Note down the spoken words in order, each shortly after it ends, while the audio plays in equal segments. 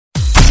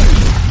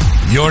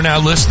You're now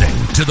listening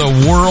to the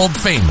world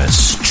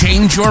famous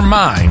Change Your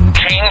Mind,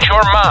 Change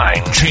Your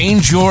Mind,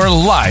 Change Your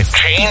Life,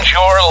 Change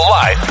Your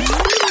Life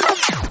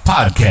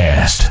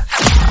podcast.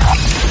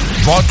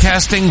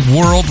 Broadcasting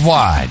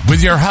worldwide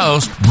with your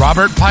host,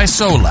 Robert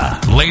Paisola.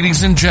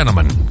 Ladies and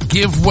gentlemen,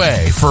 give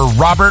way for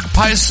Robert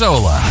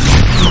Paisola.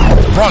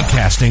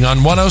 Broadcasting on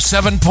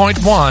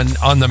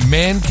 107.1 on the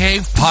Man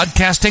Cave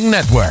Podcasting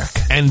Network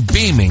and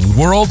beaming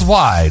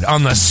worldwide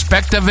on the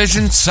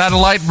Spectavision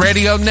Satellite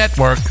Radio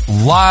Network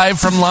live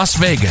from Las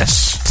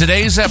Vegas.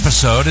 Today's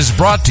episode is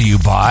brought to you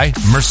by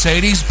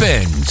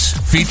Mercedes-Benz,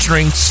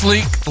 featuring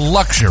sleek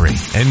luxury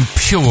and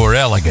pure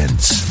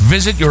elegance.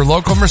 Visit your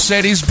local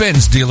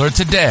Mercedes-Benz dealer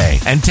today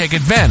and take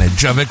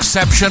advantage of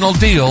exceptional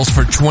deals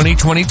for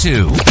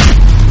 2022.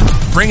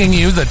 Bringing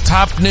you the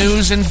top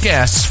news and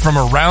guests from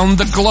around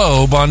the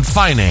globe on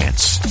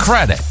finance,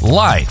 credit,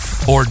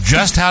 life, or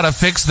just how to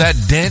fix that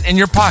dent in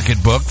your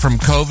pocketbook from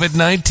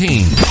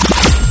COVID-19.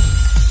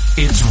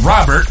 It's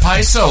Robert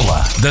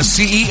Paisola, the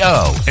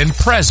CEO and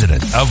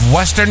president of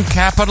Western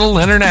Capital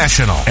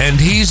International, and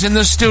he's in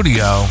the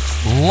studio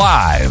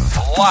live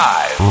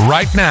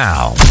right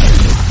now.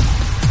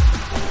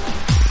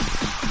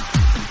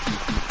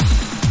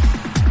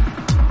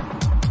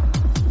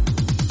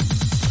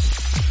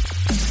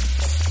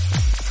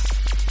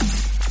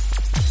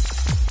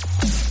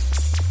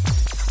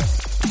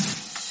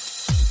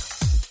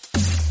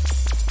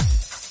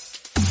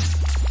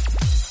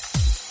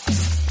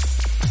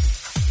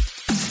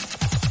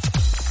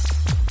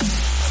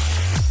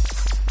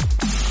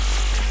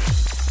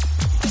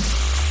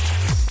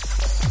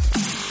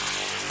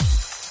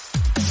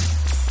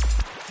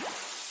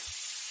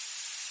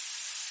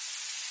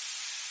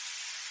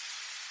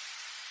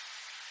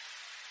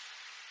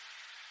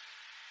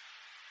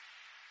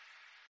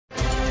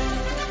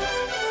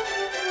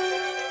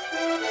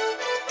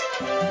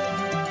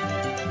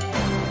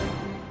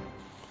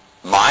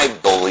 My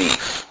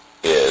belief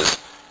is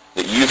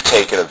that you've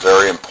taken a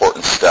very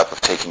important step of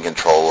taking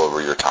control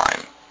over your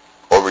time,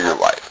 over your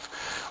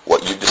life.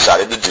 What you've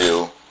decided to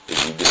do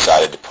is you've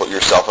decided to put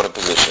yourself in a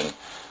position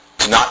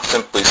to not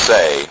simply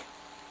say,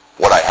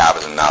 what I have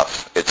is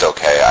enough, it's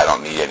okay, I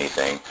don't need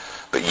anything,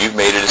 but you've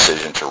made a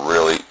decision to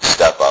really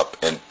step up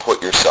and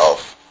put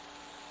yourself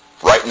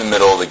right in the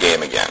middle of the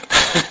game again.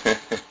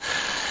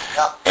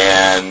 Yeah.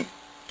 And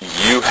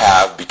you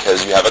have,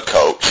 because you have a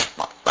coach,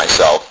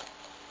 myself,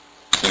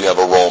 you have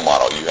a role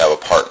model, you have a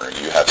partner,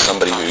 you have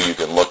somebody who you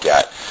can look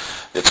at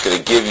that's going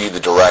to give you the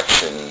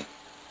direction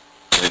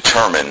to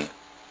determine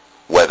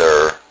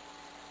whether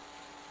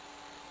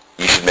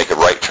you should make a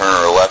right turn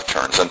or a left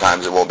turn.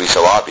 Sometimes it won't be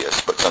so obvious,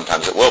 but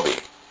sometimes it will be.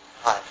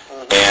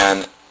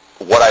 And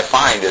what I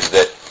find is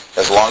that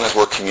as long as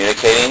we're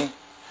communicating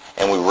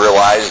and we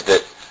realize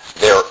that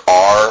there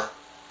are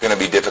going to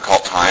be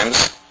difficult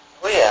times.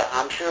 Oh yeah,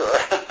 I'm sure.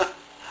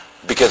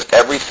 Because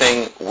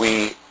everything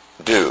we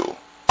do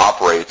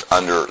operates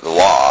under the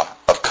law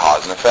of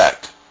cause and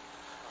effect.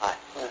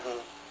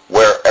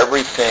 Where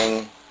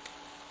everything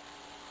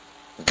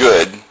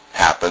good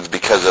happens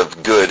because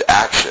of good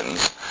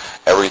actions,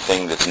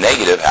 everything that's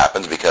negative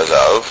happens because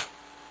of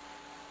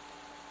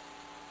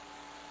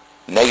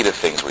negative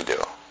things we do.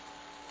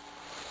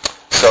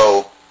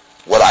 So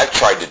what I've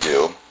tried to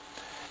do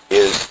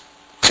is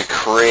to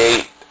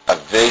create a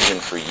vision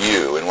for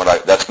you, and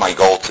that's my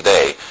goal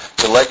today,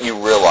 to let you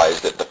realize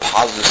that the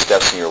positive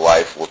steps in your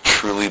life will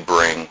truly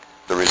bring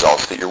the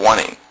results that you're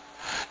wanting.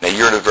 Now,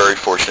 you're in a very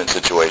fortunate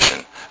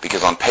situation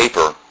because on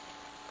paper,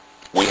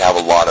 we have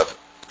a lot of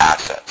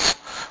assets.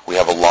 We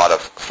have a lot of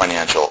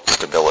financial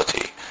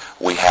stability.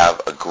 We have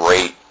a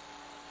great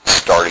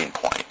starting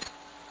point.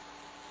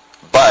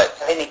 But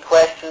Any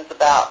questions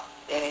about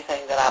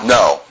anything that I'm...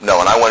 No,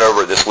 and I went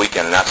over it this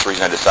weekend, and that's the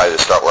reason I decided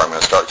to start where I'm going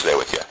to start today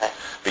with you. Okay.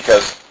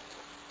 Because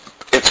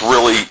it's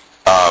really,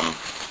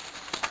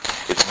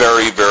 it's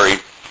very, very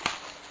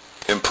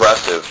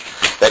impressive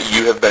that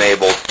you have been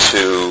able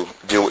to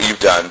do what you've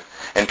done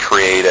and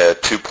create a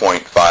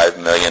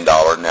 $2.5 million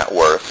net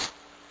worth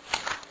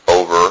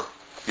over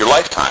your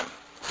lifetime.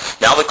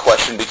 Now the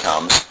question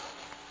becomes,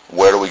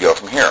 where do we go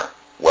from here?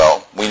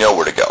 Well, we know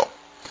where to go.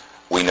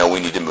 We know we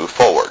need to move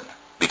forward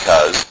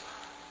because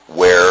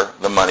where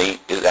the money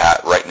is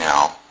at right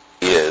now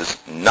is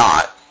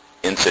not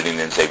sitting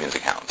in savings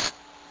accounts.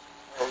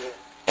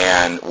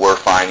 And we're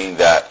finding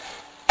that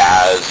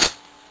as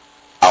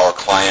our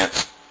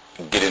clients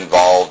get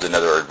involved in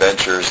other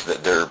adventures,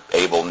 that they're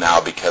able now,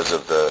 because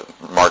of the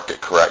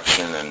market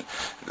correction and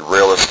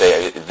real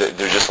estate,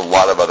 there's just a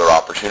lot of other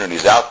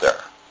opportunities out there.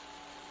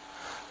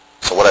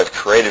 So what I've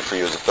created for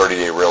you is a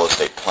 30-day real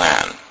estate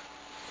plan,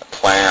 a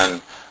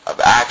plan of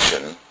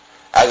action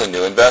as a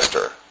new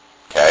investor,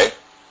 okay?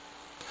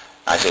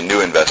 I say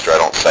new investor, I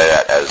don't say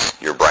that as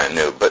you're brand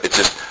new, but it's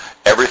just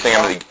everything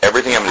I'm going to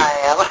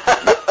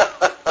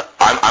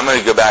I'm going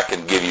to go back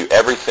and give you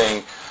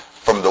everything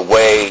from the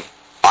way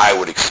I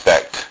would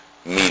expect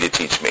me to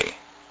teach me.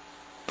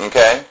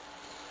 Okay?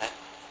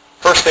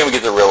 First thing we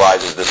get to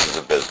realize is this is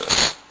a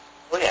business.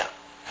 Oh, yeah.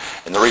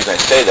 And the reason I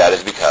say that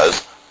is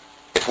because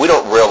if we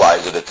don't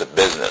realize that it's it's a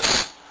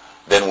business,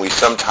 then we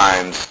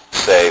sometimes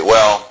say,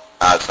 well,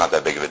 it's not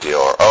that big of a deal,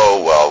 or,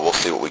 oh, well, we'll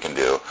see what we can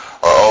do, or,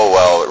 oh,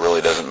 well, it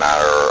really doesn't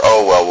matter, or,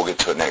 oh, well, we'll get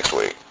to it next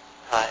week.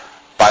 Right.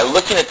 By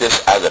looking at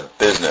this as a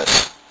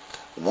business,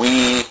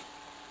 we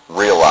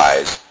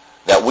realize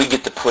that we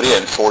get to put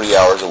in 40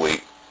 hours a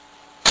week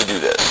to do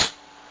this.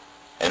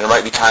 And there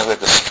might be times we have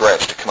to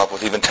stretch to come up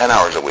with even 10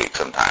 hours a week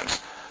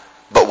sometimes.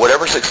 But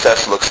whatever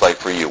success looks like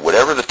for you,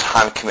 whatever the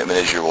time commitment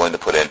is you're willing to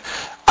put in,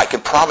 I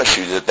can promise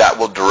you that that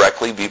will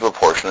directly be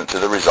proportionate to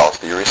the results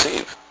that you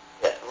receive.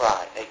 Yeah,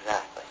 right,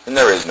 exactly. And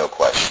there is no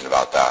question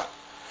about that.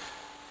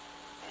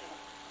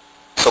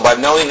 So by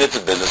knowing it's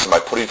a business and by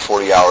putting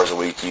 40 hours a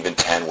week, even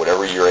 10,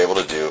 whatever you're able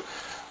to do,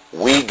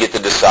 we get to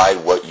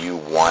decide what you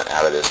want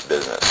out of this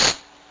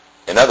business.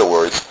 In other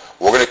words,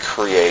 we're going to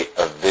create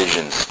a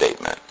vision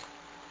statement.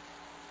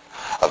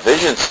 A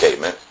vision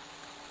statement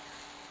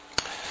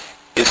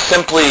is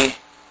simply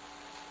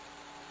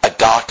a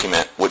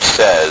document which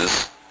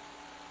says,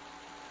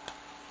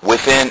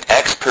 within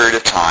X period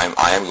of time,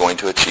 I am going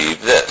to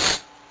achieve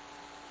this.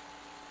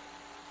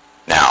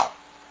 Now,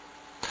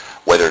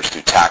 whether it's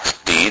through tax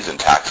deeds and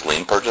tax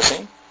lien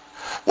purchasing,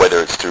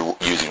 whether it's through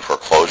using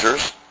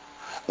foreclosures,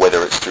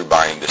 whether it's through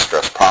buying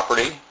distressed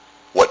property,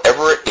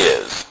 whatever it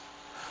is,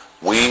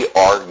 we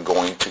are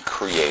going to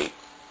create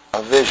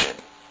a vision.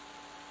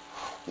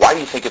 Why do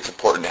you think it's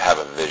important to have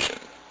a vision?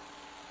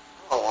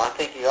 Oh, I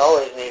think you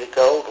always need a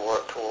goal to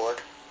work toward.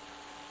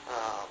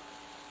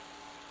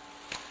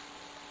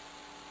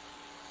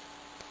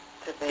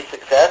 To be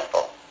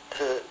successful,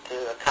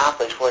 to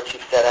accomplish what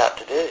you've set out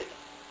to do.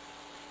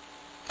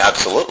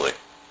 Absolutely.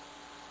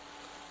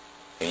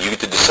 And you get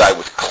to decide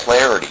with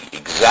clarity,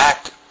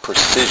 exact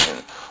precision,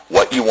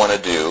 what you want to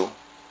do.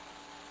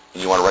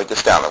 You want to write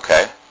this down,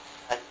 okay?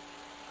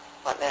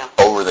 What now?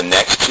 Over the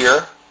next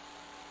year,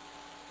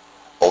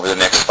 over the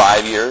next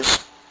 5 years,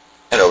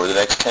 and over the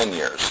next 10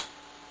 years.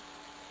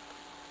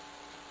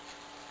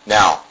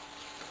 Now,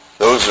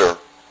 those are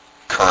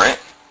current,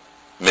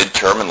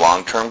 midterm, and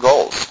long-term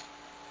goals.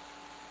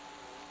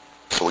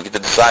 So we get to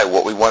decide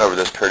what we want over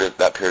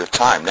that period of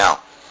time. Now,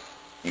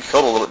 you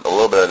filled a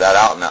little bit of that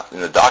out in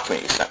the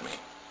document you sent me.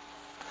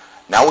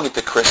 Now we get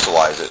to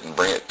crystallize it and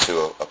bring it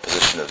to a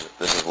position of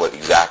this is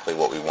exactly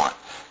what we want,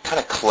 kind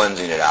of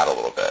cleansing it out a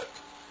little bit.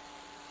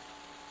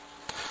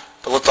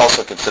 But let's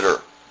also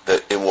consider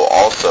that it will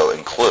also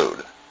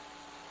include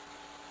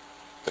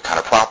the kind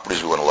of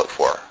properties we want to look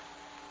for,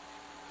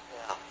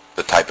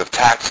 the type of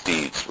tax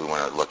deeds we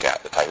want to look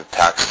at, the type of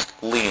tax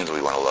liens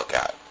we want to look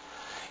at.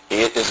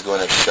 It is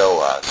going to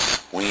show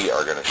us, we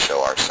are going to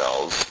show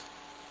ourselves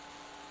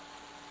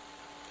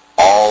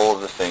all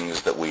of the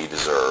things that we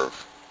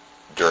deserve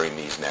during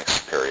these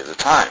next periods of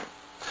time.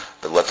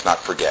 But let's not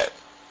forget,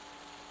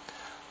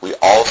 we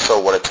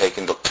also want to take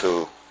into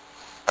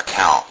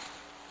account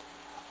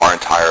our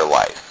entire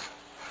life,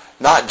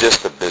 not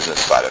just the business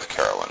side of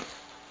Carolyn.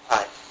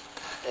 Right.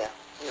 Yeah,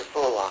 your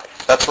full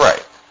life. That's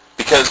right.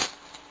 Because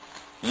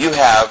you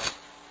have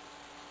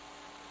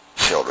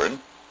children,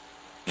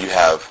 you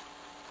have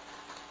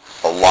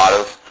a lot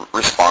of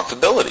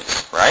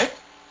responsibilities, right?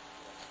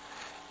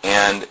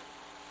 And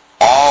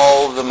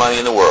all the money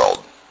in the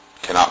world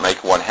cannot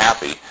make one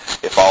happy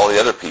if all the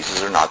other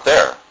pieces are not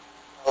there.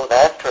 Oh,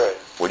 that's true.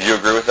 Would you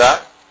agree with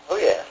that? Oh,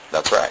 yes.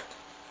 That's right.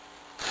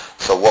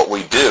 So what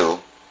we do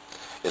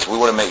is we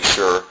want to make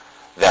sure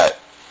that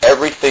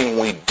everything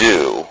we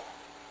do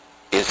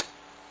is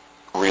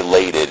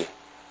related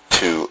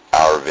to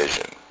our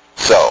vision.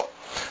 So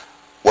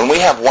when we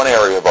have one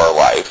area of our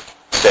life,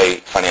 say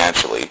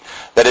financially,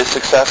 that is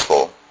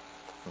successful,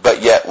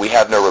 but yet we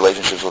have no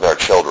relationships with our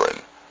children,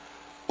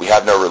 we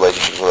have no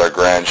relationships with our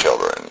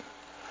grandchildren.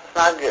 It's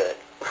not good.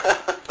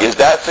 Is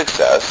that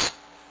success?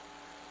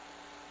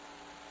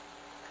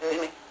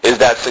 Excuse me? Is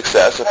that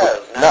success?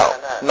 No,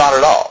 not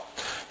at all.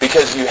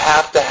 Because you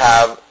have to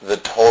have the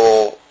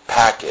total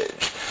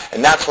package.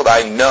 And that's what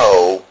I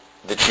know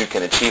that you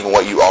can achieve and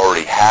what you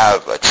already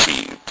have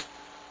achieved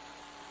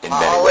in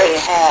many ways. I already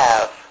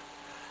have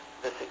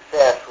the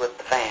success with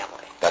the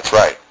family. That's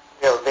right.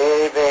 They're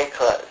very, very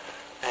close.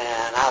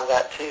 And I've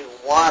got two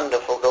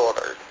wonderful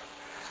daughters,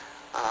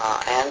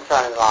 and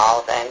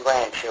son-in-laws and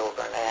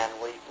grandchildren, and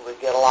we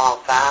get along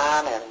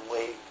fine, and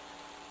we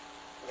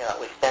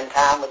spend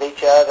time with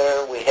each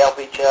other, we help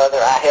each other,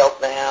 I help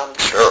them.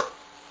 Sure.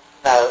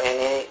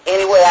 In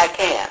any way I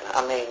can.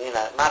 I mean,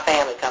 my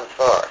family comes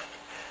first.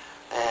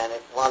 And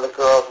if one of the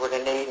girls were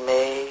to need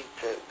me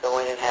to go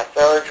in and have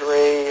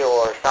surgery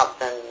or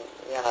something,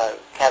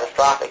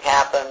 catastrophic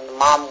happen,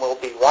 Mom will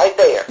be right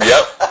there.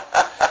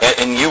 Yep.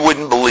 and you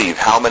wouldn't believe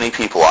how many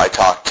people I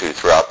talk to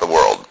throughout the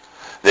world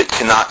that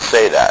cannot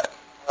say that.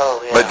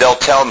 Oh, yeah. But they'll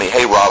tell me,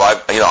 hey, Rob,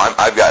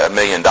 I've got $1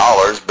 million,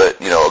 but,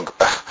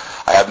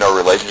 I have no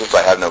relationships,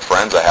 I have no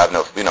friends, I have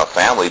no,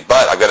 family,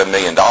 but I've got $1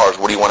 million.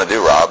 What do you want to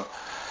do, Rob?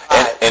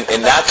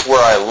 And that's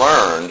where I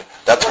learned.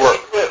 That's what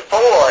do you do it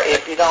for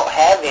if you don't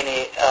have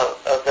any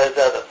of those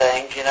other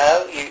things?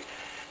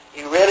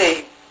 You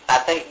really, I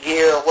think,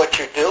 gear what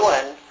you're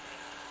doing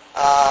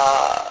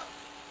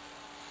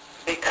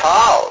because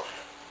because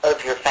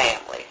of your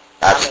family.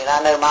 That's, I mean,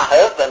 I know my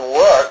husband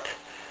worked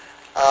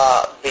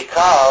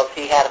because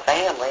he had a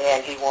family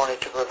and he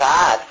wanted to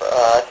provide for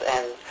us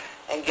and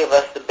give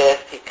us the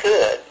best he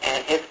could.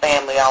 And his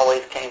family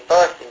always came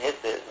first in his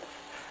business.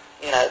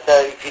 You know,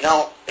 so if you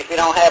don't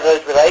have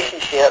those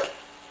relationships,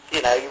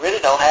 you know, you really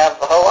don't have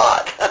a whole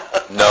lot.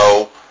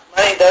 no.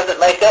 Money doesn't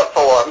make up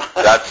for them.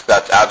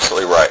 That's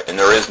absolutely right, and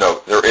there is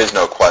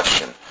no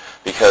question,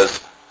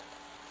 because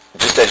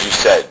just as you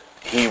said,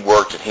 he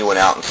worked and he went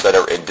out and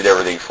did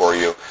everything for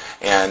you,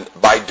 and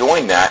by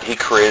doing that, he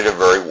created a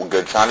very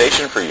good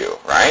foundation for you,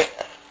 right?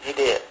 Yes, he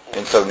did.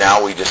 And so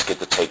now we just get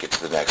to take it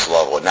to the next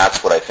level, and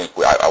that's what I think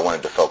I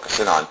wanted to focus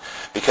in on,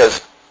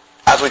 because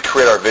as we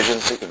create our vision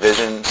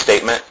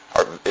statement,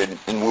 and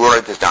we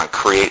wrote this down,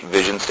 create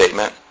vision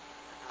statement,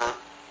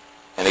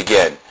 and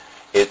again,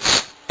 it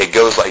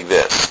goes like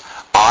this: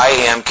 I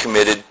am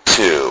committed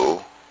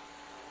to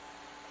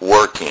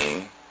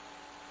working,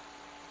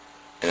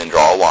 and then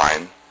draw a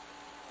line,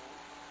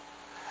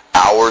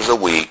 hours a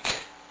week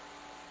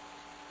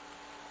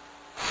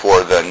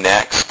for the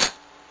next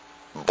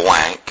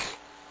blank,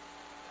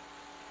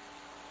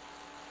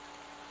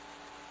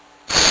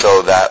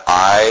 so that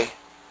I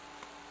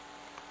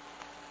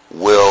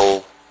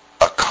will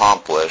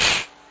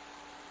accomplish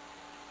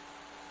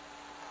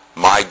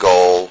my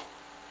goal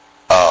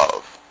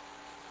of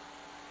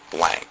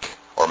blank,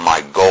 or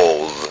my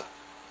goals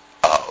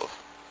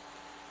of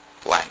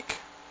blank.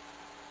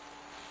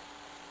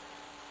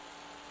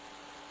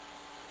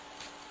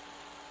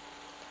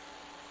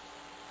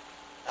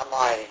 I'm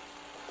ready.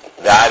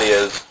 That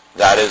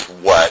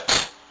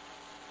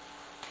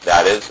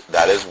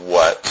is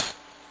what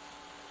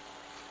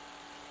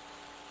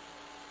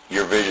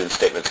your vision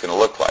statement's going to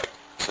look like.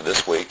 So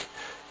this week,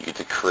 you get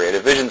to create a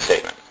vision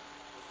statement.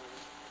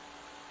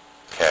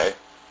 Okay?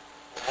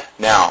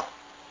 Now,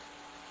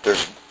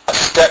 there's a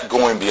step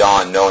going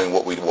beyond knowing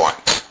what we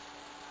want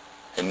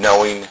and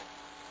knowing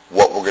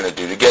what we're going to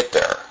do to get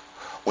there.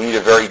 We need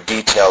a very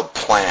detailed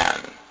plan.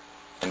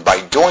 And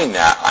by doing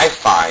that, I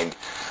find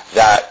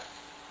that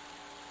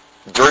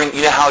during,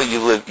 you know how you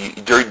live,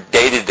 during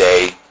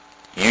day-to-day,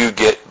 you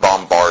get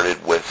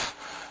bombarded with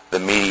the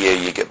media,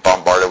 you get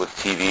bombarded with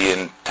TV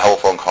and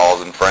telephone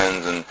calls and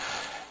friends, and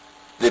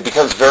it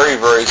becomes very,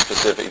 very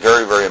specific,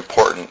 very, very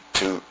important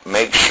to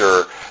make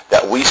sure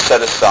that we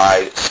set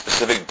aside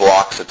specific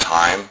blocks of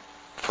time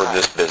for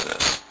this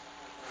business,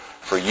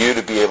 for you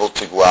to be able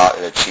to go out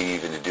and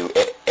achieve and to do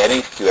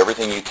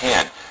everything you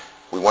can.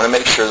 We want to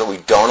make sure that we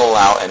don't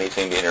allow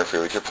anything to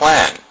interfere with your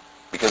plan,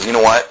 because you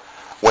know what?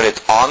 When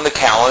it's on the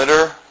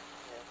calendar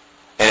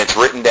and it's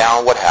written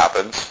down, what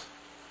happens?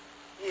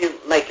 You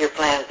make your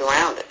plans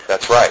around it.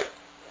 That's right.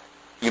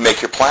 You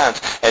make your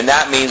plans, and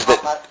that means that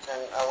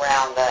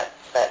around that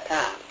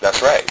time.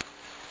 That's right.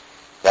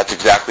 That's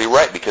exactly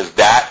right, because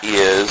that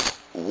is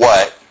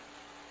what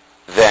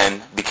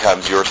then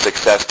becomes your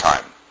success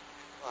time.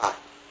 Right.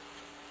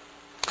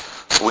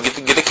 So we get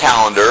to get a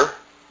calendar,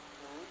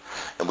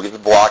 and we get to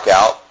block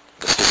out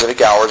the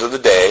specific hours of the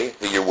day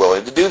that you're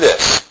willing to do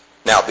this.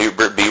 Now, be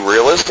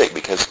realistic,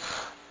 because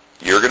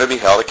you're going to be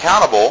held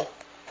accountable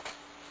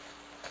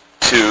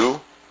to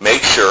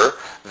make sure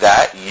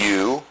that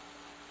you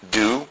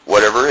do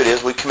whatever it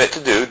is we commit to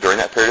do during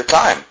that period of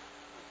time.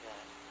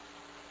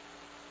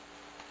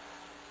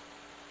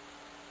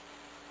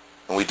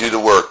 And we do the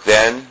work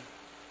then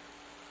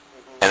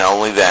and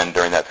only then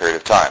during that period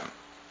of time.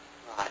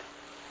 Right.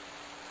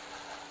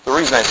 The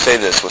reason I say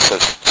this with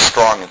such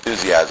strong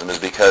enthusiasm is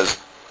because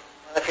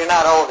If you're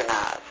not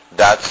organized.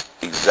 That's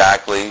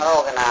exactly.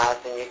 Not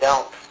organized, and you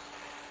don't,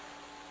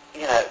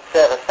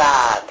 set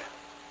aside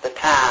the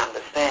time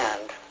to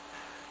spend.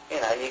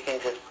 You can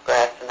just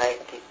procrastinate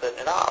and keep putting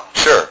it off.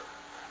 Sure.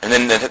 And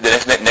then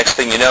the next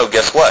thing you know,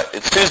 guess what?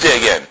 It's Tuesday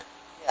again.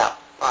 Yeah,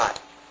 right.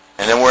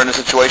 And then we're in a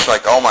situation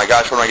like, oh my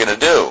gosh, what am I going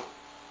to do?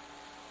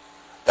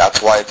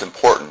 That's why it's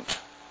important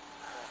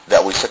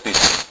that we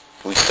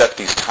set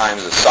these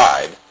times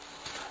aside.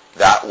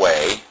 That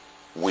way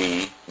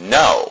we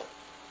know.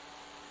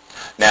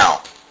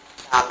 Now,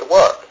 time to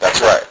work.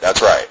 That's right.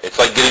 That's right. It's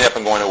like getting up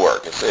and going to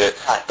work.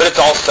 Right. But it's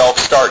all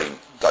self-starting.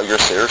 You're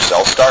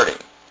self-starting.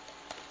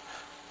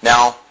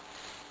 Now,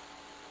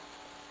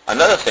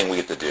 another thing we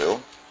get to do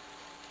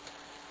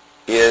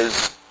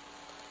is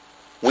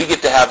we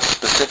get to have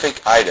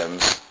specific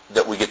items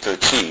that we get to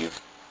achieve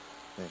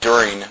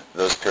during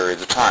those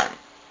periods of time.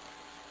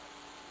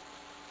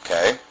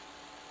 Okay?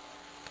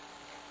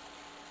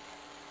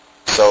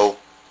 So,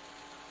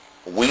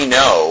 we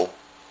know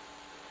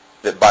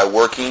that by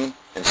working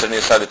and setting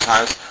aside the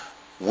times,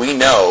 we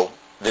know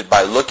that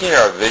by looking at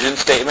our vision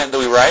statement that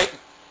we write,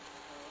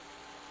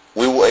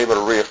 we will be able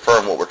to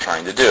reaffirm what we're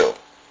trying to do.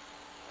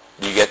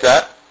 Do you get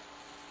that?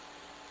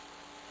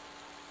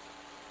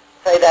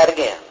 Say that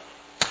again.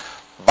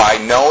 By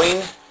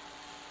knowing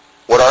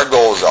what our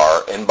goals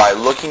are and by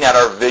looking at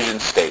our vision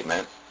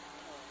statement,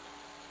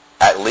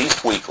 at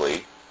least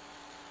weekly,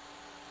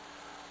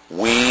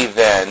 we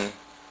then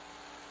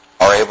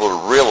are able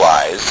to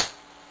realize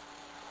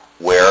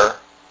where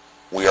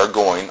we are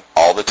going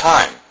all all the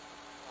time.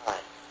 Right.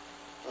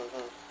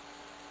 Mm-hmm.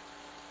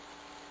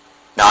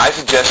 Now, I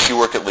suggest you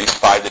work at least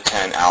 5 to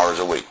 10 hours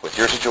a week. With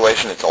your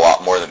situation, it's a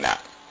lot more than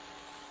that.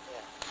 Yeah.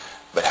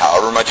 But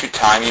however much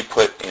time you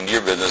put into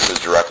your business is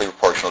directly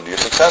proportional to your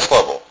success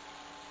level.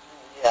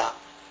 Yeah.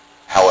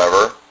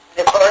 However,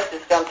 At first,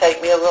 it's going to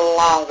take me a little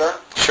longer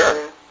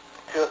Sure.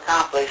 to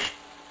accomplish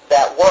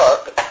that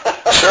work.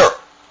 Sure.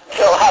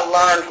 Until I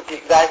learned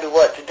exactly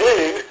what to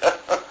do.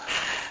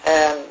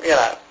 And, you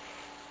know.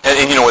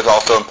 And you know what's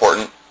also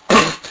important?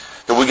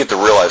 That we get to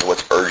realize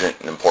what's urgent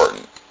and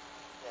important.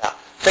 Yeah.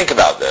 Think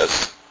about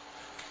this.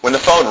 When the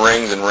phone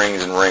rings and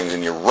rings and rings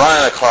and you're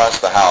running across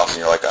the house and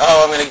you're like,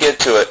 oh, I'm going to get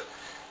to it,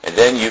 and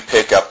then you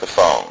pick up the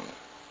phone.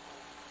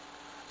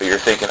 But you're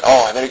thinking,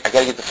 oh, I got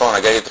to get the phone,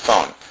 I got to get the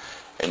phone.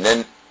 And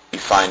then you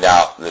find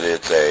out that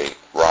it's a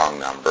wrong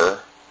number.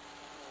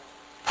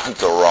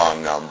 It's a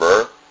wrong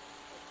number.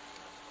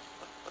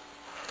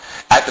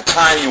 At the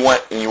time you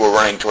went and you were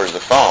running towards the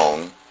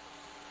phone,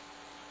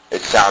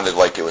 it sounded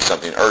like it was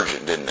something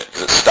urgent, didn't it?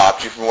 Because it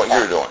stopped you from what you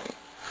were doing.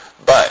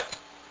 But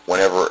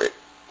whenever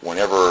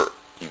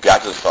you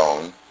got to the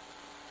phone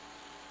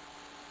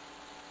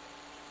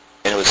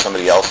and it was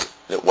somebody else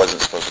that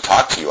wasn't supposed to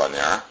talk to you on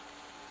there,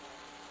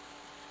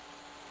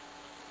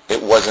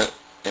 it wasn't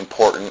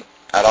important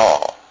at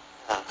all.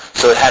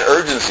 So it had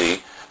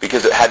urgency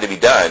because it had to be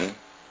done,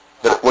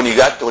 but when you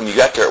got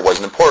there, it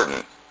wasn't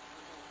important.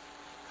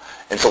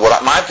 And so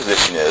what my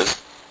position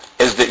is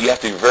that you have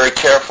to be very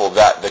careful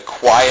that the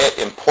quiet,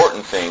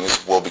 important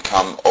things will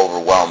become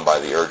overwhelmed by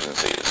the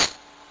urgencies.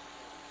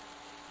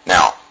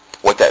 Now,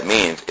 what that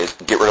means is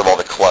get rid of all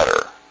the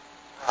clutter.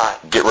 Right.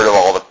 Get rid of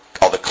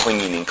all the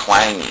clinging and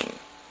clanging.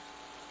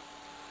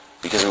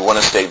 Because we want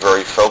to stay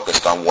very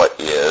focused on what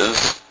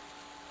is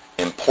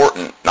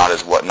important, not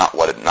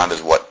what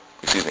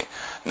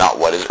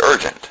is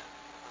urgent.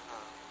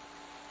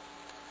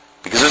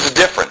 Because there's a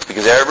difference,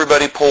 because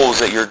everybody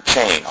pulls at your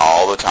chain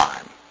all the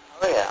time.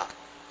 Oh, yeah.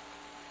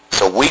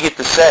 So we get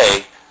to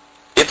say,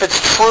 if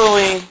it's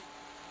truly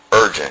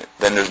urgent,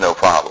 then there's no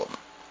problem.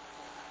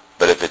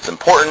 But if it's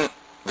important,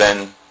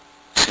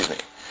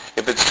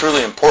 if it's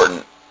truly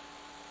important,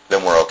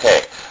 then we're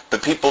okay.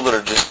 But people that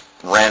are just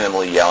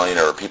randomly yelling,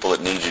 or people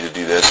that need you to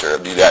do this or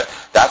do that,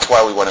 that's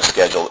why we want to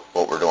schedule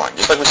what we're doing.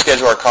 Just like we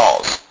schedule our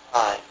calls.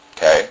 Right.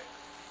 Okay?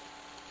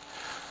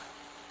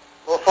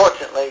 Well,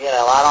 fortunately,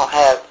 I don't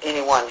have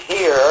anyone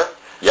here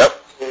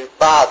Yep. to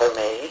bother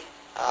me.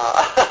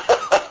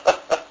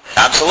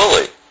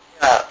 Absolutely.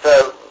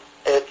 So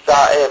it's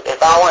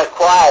if I want it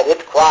quiet,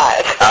 it's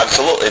quiet.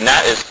 Absolutely. And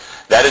that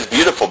is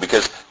beautiful,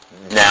 because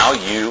now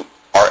you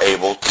are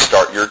able to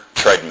start your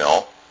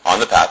treadmill on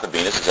the path of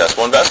being a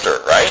successful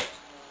investor, right?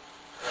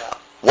 Yeah.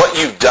 What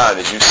you've done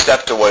is you've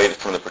stepped away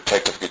from the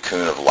protective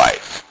cocoon of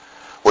life,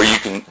 where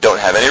you don't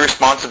have any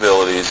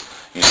responsibilities.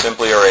 You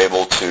simply are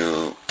able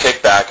to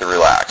kick back and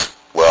relax.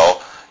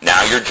 Well,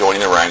 now you're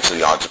joining the ranks of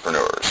the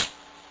entrepreneurs.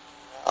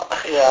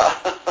 Yeah.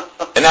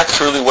 And that's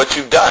truly what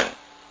you've done.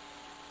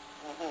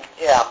 Mm-hmm.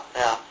 Yeah.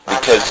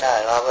 Because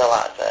I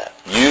realize that.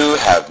 you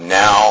have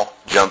now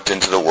jumped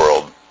into the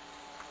world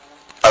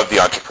of the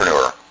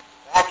entrepreneur.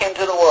 Back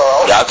into the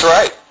world. That's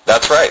right.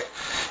 That's right.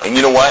 And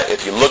you know what?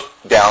 If you look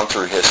down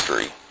through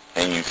history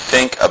and you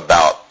think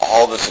about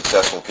all the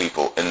successful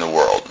people in the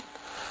world,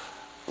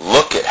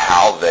 look at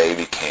how they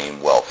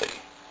became wealthy.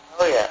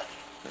 Oh, yes.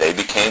 They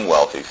became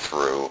wealthy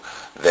through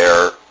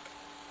their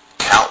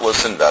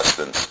countless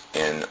investments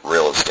in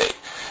real estate.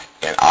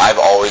 And I've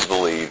always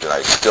believed, and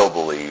I still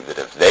believe, that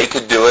if they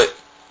could do it,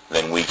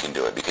 then we can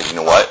do it. Because you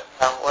know what?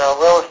 Well,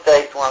 real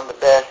estate's one of the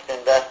best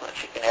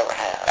investments you can ever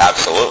have.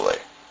 Absolutely.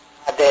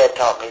 My dad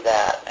taught me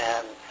that,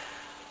 and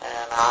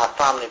I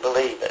firmly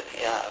believe it,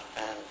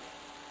 and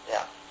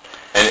yeah.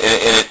 And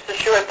It's a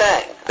sure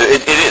thing.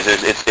 it is.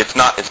 It's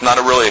not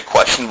a really a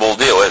questionable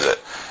deal, is it?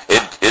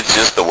 It's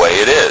just the way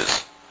it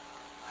is.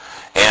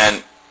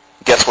 And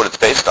guess what it's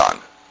based on?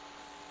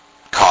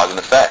 Cause and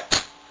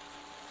effect.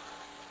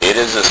 It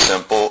is a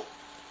simple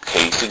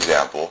case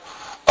example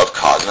of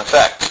cause and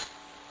effect.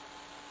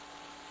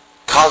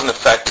 Cause and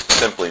effect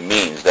simply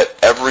means that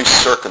every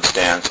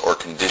circumstance or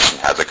condition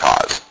has a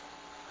cause.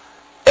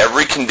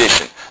 Every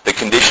condition, the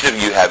condition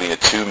of you having a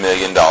 $2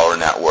 million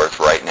net worth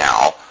right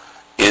now,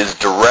 is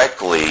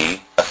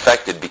directly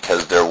affected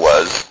because there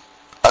was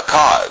a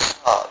cause.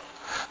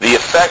 The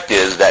effect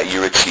is that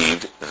you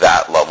achieved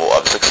that level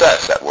of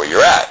success at where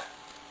you're at.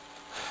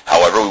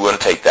 However, we want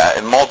to take that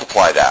and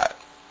multiply that.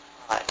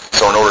 Right.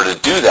 So in order to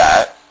do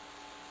that,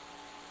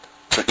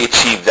 to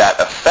achieve that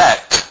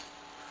effect,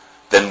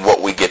 then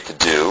what we get to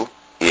do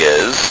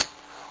is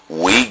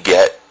we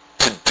get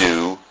to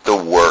do the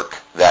work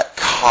that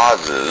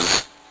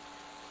causes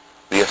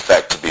the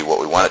effect to be what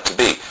we want it to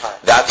be. Right.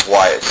 That's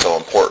why it's so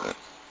important.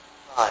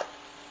 Right.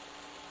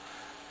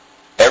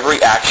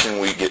 Every action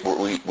we get,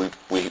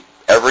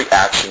 every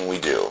action we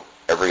do,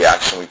 every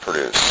action we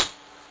produce,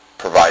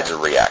 provides a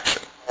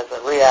reaction. As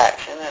a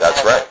reaction. And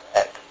That's has right. an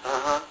effect.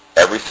 Uh-huh.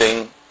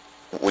 Everything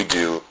we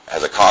do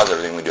has a cause.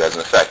 Everything we do has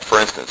an effect. For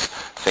instance,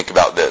 think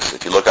about this: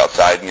 if you look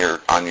outside in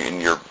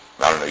your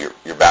I don't know,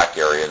 your back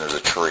area, and there's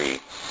a tree,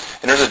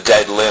 and there's a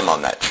dead limb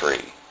on that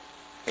tree,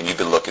 and you've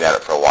been looking at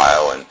it for a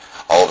while, and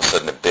all of a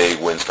sudden a big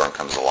windstorm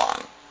comes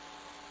along.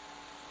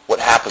 What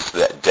happens to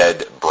that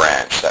dead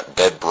branch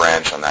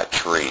on that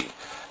tree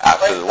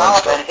after the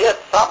windstorm? It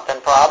hits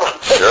something probably.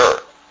 Sure.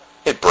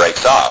 It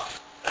breaks off.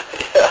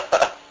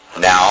 Yeah.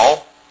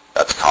 Now,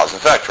 that's cause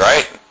and effect,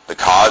 right? The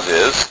cause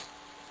is,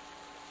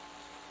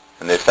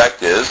 and the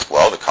effect is,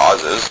 well, the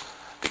cause is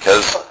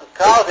because... The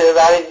cause is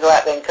I didn't go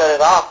out there and cut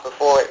it off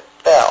before it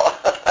fell.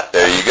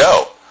 There you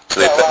go. So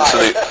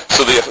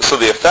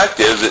the effect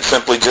is it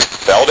simply just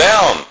fell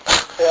down.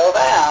 Fell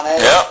down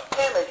and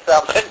damaged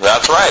something.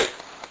 That's right.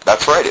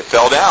 That's right. It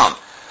fell down.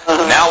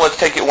 Now let's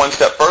take it one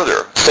step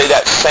further. Say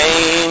that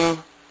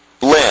same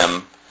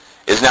limb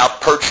is now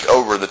perched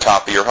over the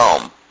top of your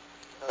home.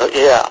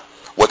 Yeah.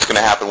 What's going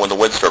to happen when the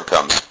windstorm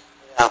comes?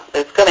 Yeah,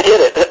 it's going to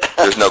hit it.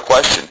 There's no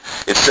question.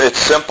 It's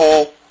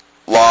simple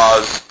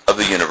laws of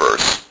the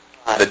universe.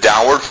 Right. The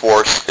downward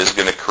force is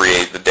going to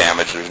create the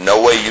damage. There's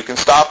no way you can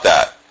stop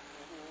that.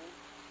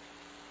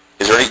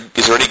 Is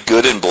there any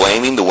good in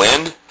blaming the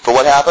wind for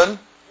what happened?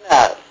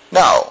 No.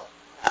 No.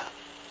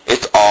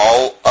 It's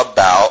all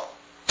about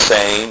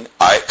saying,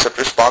 I accept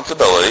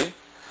responsibility,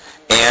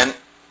 and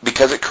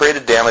because it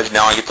created damage,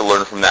 now I get to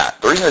learn from that.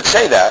 The reason I'd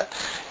say that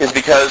is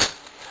because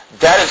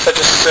that is such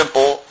a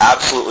simple,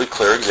 absolutely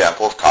clear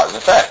example of cause and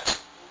effect.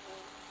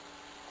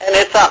 And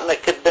it's something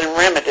that could have been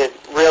remedied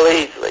real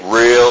easily.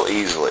 Real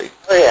easily.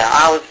 Oh, yeah.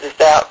 I was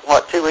just out,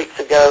 2 weeks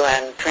ago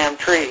and trimmed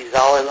trees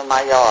all over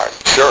my yard.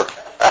 Sure.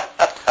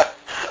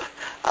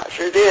 I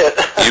sure did.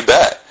 You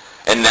bet.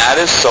 And that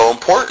is so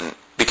important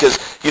because,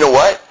 you know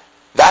what?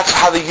 That's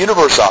how the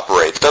universe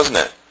operates, doesn't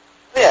it?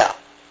 Yeah.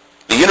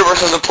 The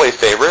universe doesn't play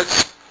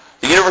favorites.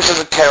 The universe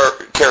doesn't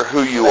care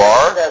who you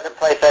are. It doesn't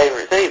play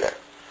favorites either.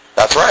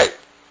 That's right.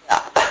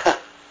 Yeah.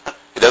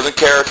 It doesn't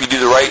care if you do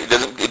the right.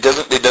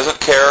 It doesn't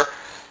care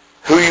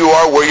who you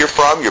are, where you're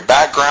from, your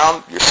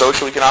background, your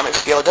social economic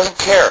scale. It doesn't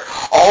care.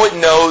 All it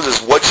knows is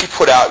what you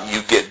put out,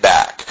 you get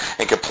back.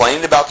 And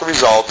complaining about the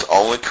results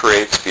only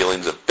creates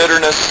feelings of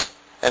bitterness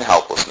and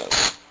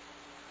helplessness.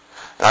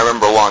 And I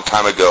remember a long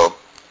time ago,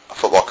 a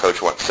football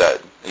coach once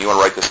said, and you want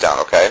to write this down,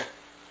 okay?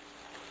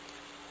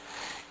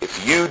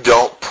 If you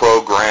don't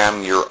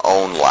program your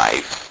own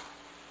life,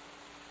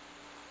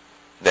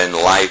 then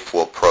life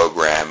will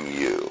program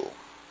you.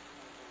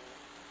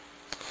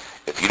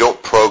 If you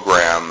don't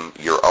program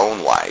your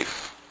own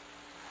life,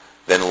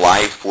 then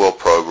life will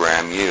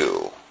program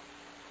you.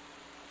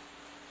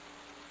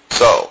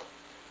 So,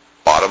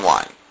 bottom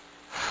line,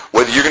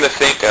 whether you're going to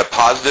think in a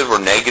positive or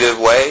negative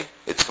way,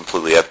 it's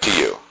completely up to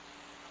you.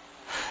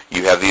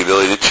 You have the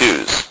ability to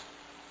choose.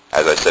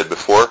 As I said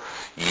before,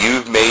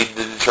 you've made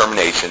the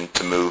determination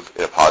to move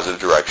in a positive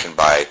direction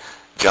by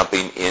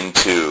jumping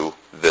into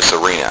this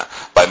arena,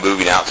 by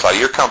moving outside of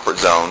your comfort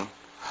zone,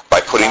 by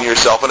putting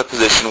yourself in a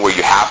position where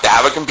you have to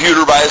have a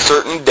computer by a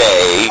certain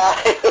day,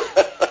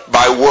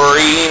 by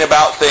worrying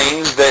about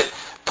things that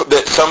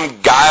some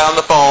guy on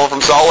the phone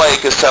from Salt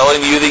Lake is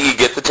telling you that you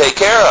get to take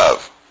care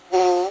of.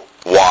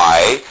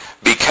 Why?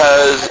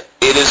 Because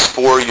it is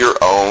for your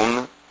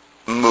own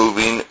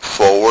moving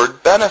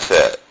forward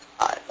benefit.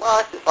 Well,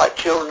 it's just like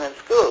children in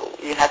school.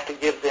 You have to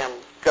give them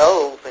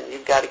goals, and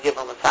you've got to give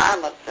them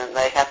assignments, and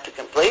they have to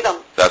complete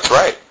them. That's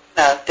right.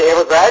 To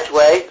ever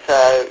graduate.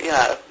 So,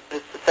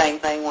 it's the same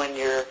thing when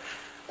you're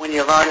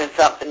learning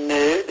something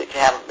new that you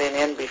haven't been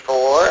in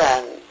before,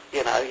 and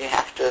you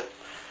have to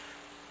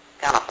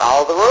kind of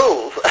follow the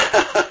rules.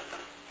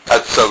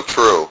 That's so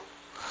true.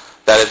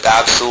 That is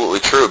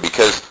absolutely true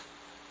because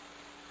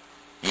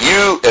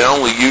you and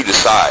only you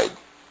decide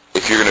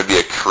if you're going to be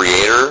a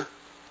creator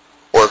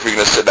or if you're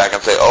going to sit back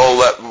and say,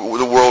 oh,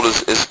 the world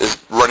is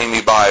running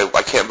me by.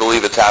 I can't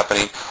believe it's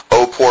happening.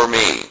 Oh, poor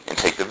me, and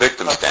take the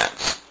victim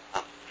stance.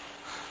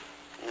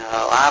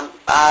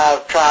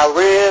 I try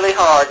really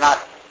hard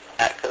not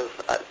to,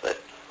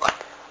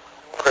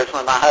 because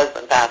when my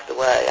husband passed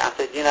away, I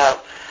said,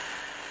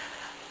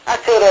 I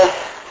could have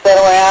sat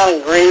around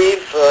and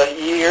grieved for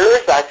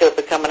years. I could have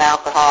become an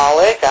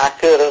alcoholic. I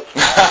could have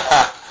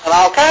done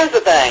all kinds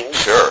of things.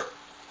 Sure.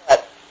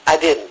 But I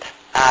didn't.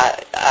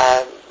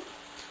 I'm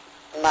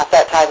not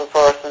that type of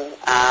person.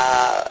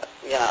 I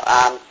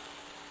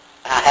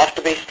have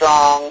to be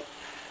strong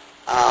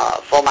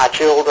for my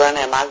children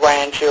and my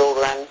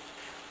grandchildren.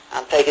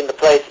 I'm taking the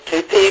place of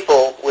two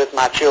people with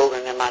my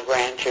children and my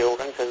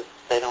grandchildren because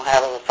they don't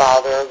have a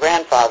father or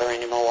grandfather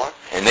anymore.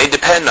 And they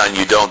depend on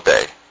you, don't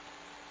they?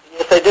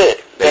 Yes, they do.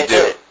 They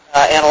do.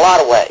 In a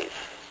lot of ways.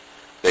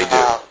 They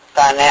do.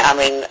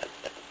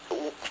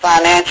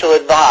 Financial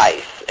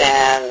advice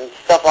and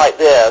stuff like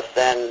this,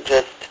 and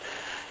just,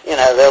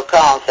 they'll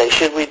call and say,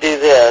 should we do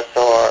this?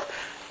 Or,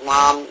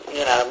 Mom,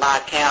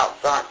 my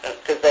accounts aren't,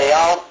 because they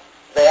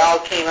all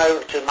came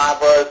over to my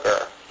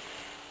broker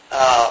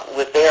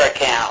with their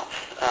accounts.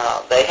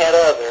 They had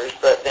others,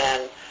 but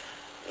then,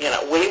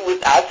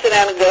 I'd sit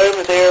down and go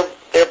over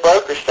their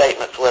broker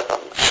statements with them.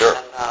 Sure.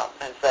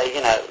 And say,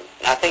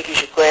 I think you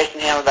should question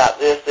him about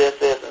this,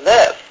 and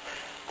this.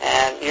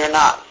 And you're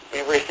not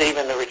you're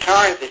receiving the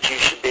returns that you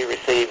should be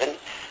receiving.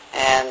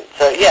 And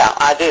so, yeah,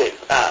 I do.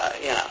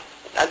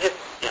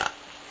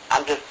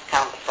 I'm just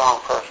kind of a strong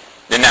person.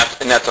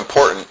 And that's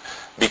important,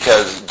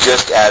 because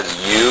just as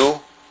you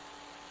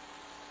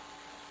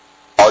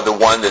are the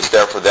one that's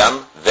there for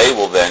them, they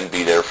will then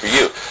be there for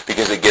you,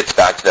 because it gets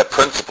back to that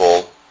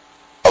principle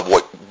of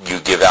what you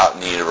give out in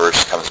the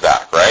universe comes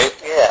back, right?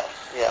 Yeah.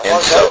 And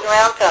what goes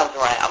around comes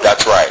around.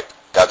 That's right.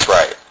 That's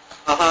right.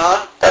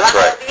 That's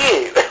right.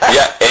 You.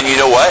 Yeah, and you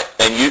know what?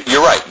 And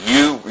you're right.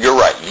 You're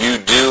right. You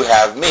do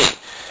have me.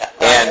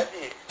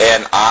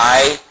 And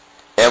I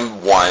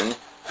am one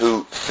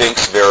who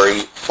thinks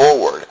very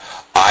forward.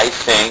 I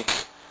think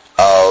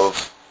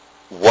of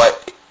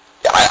what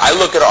I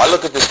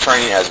look at this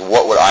training as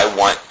what would I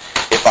want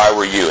if I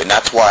were you, and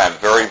that's why I'm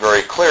very,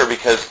 very clear,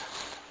 because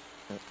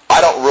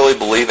I don't really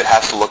believe it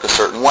has to look a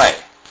certain way.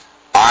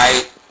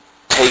 I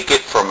take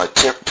it from a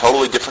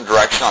totally different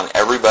direction on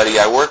everybody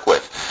I work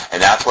with,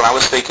 and that's when I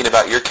was thinking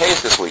about your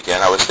case this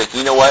weekend. I was thinking,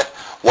 you know what?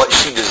 What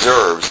she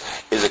deserves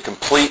is a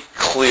complete,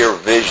 clear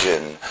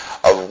vision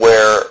of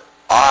where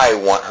I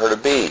want her to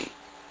be.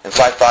 And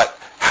so I thought,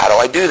 how do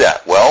I do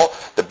that? Well,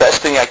 the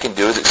best thing I can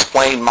do is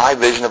explain my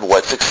vision of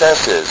what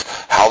success is,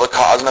 how the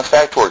cause and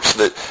effect works,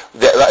 so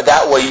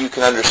that way you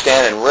can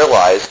understand and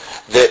realize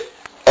that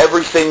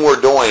everything we're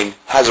doing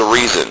has a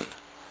reason.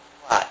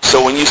 Right.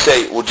 So when you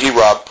say, well, gee,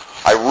 Rob,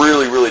 I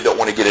really, really don't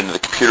want to get into the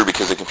computer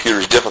because the computer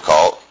is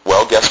difficult,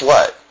 well, guess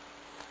what?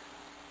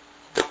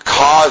 The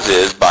cause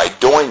is, by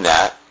doing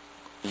that,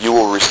 you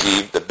will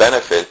receive the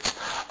benefits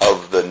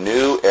of the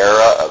new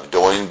era of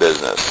doing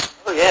business.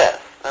 Oh, yes.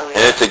 And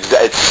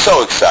it's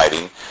so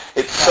exciting.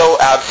 It's so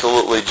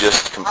absolutely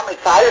just... I'm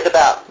excited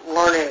about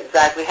learning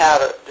exactly how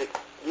to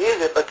use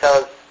it,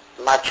 because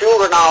my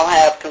children all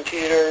have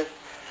computers.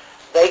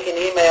 They can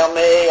email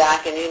me. I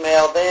can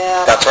email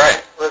them. That's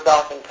right. We're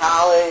off in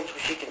college.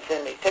 She can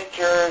send me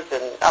pictures,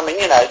 and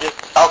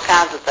just all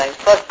kinds of things,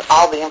 plus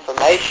all the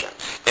information.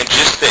 And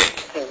just think,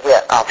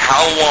 How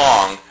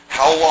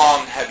how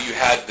long have you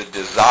had the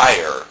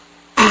desire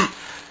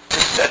to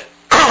set,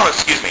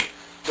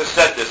 to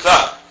set this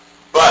up?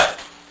 But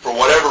for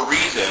whatever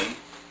reason,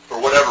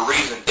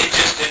 it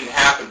just didn't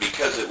happen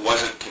because it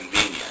wasn't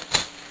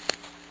convenient.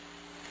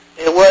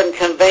 It wasn't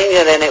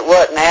convenient, and it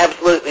wasn't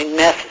absolutely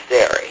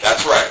necessary.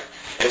 That's right.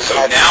 And so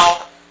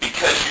now,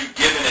 because you've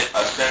given it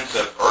a sense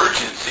of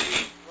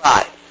urgency,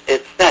 right,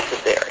 it's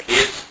necessary.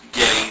 It's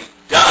getting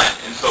done.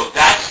 And so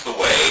that's the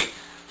way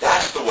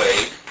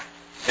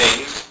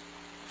things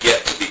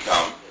get to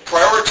become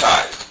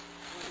prioritized.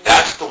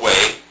 That's the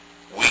way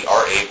we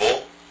are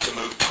able to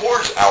move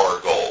towards our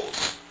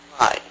goals.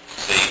 Right.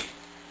 See?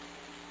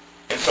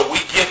 And so we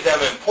give them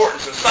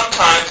importance, and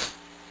sometimes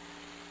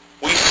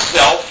we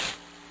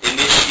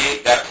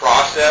self-initiate that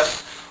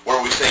process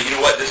where we say, you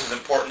know what, this is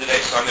important today,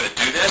 so I'm going to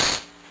do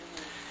this.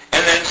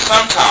 And then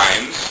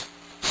sometimes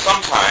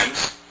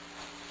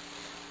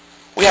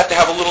we have to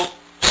have a little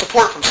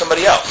support from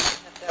somebody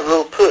else. A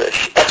little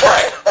push. That's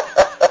right.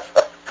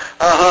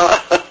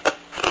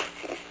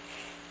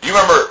 You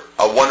remember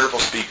a wonderful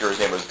speaker, his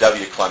name was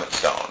W. Clement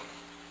Stone.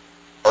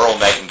 Earl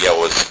Nightingale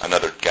was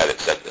another guy that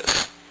said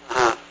this.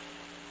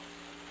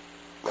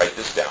 Write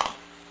this down.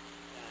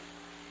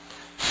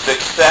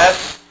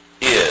 Success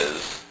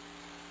is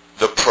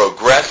the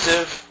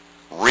progressive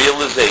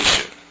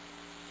realization.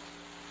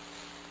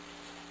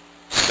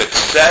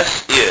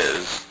 Success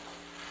is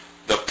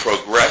the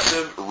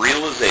progressive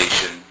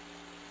realization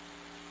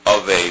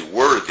of a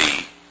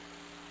worthy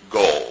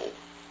goal.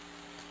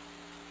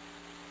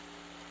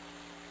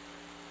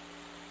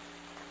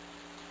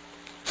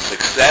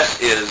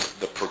 Success is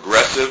the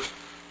progressive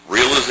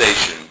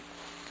realization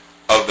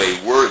of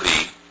a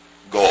worthy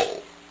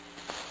goal.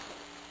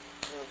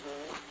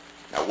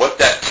 Now, what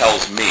that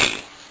tells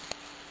me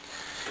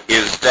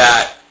is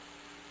that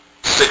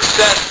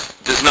success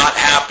does not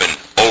happen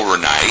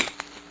overnight.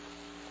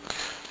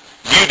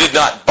 You did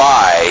not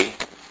buy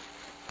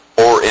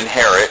or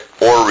inherit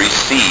or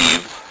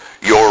receive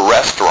your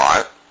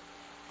restaurant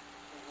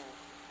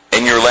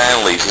and your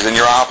land leases and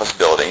your office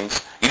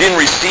buildings. You didn't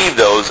receive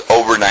those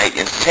overnight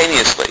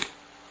instantaneously.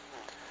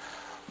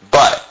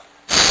 But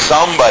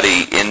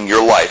somebody in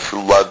your life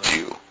who loved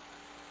you,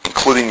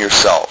 including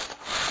yourself,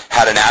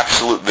 had an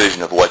absolute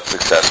vision of what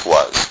success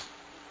was.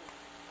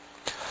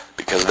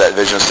 Because of that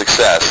vision of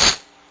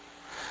success,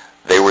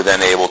 they were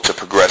then able to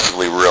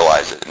progressively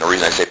realize it. And the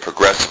reason I say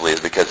progressively is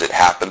because it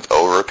happens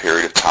over a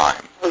period of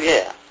time. Oh,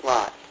 yeah,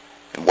 right.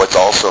 And what's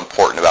also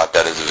important about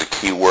that is there's a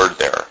key word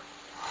there.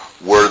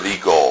 Worthy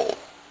goal.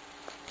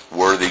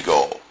 Worthy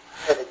goal.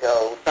 Worthy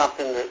goal.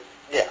 Something that,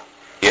 yeah.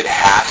 It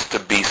has to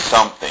be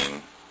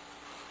something.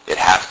 It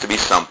has to be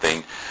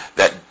something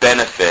that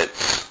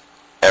benefits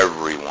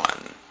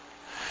everyone.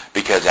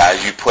 Because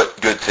as you put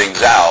good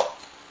things out,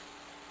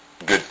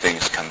 good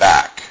things come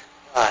back.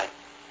 Right.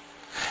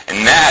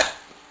 And that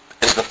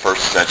is the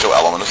first essential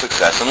element of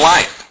success in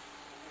life.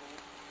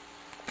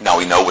 Now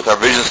we know with our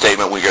vision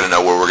statement we're going to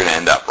know where we're going to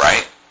end up,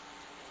 right?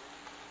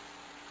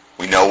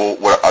 We know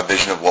what our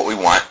vision of what we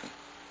want.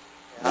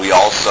 We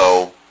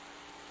also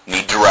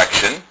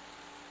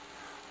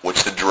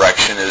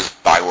connection is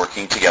by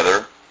working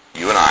together,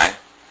 you and I,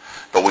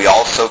 but we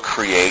also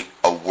create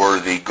a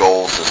worthy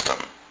goal system.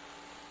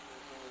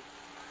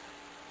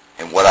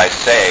 And what I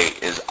say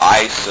is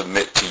I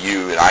submit to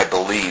you and I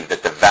believe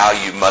that the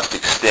value must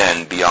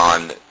extend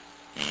beyond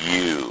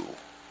you.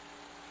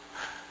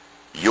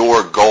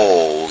 Your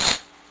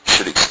goals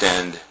should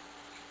extend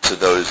to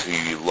those who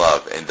you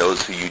love and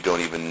those who you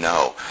don't even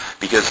know.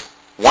 Because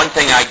one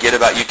thing I get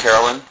about you,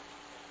 Carolyn,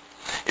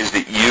 is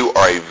that you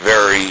are a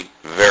very,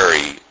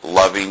 very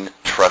loving,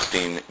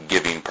 trusting,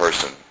 giving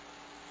person.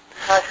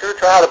 I sure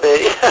try to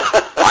be.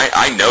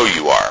 I know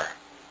you are.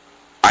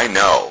 I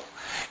know.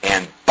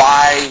 And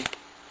by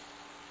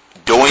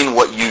doing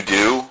what you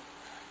do,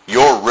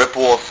 your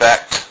ripple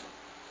effect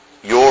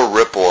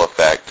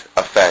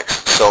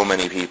affects so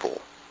many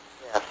people.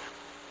 Yes.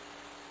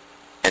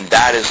 And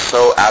that is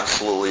so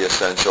absolutely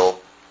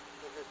essential.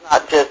 It's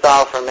not just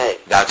all for me.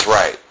 That's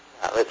right.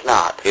 No, it's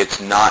not. It's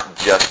not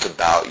just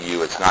about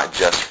you. It's not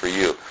just for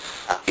you.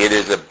 It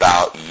is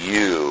about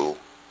you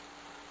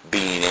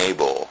being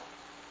able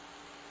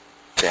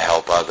to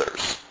help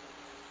others.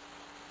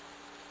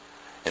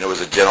 And it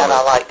was a gentleman.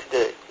 That I like to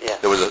do. Yeah.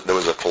 There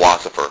was a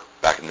philosopher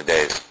back in the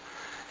days.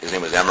 His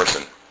name was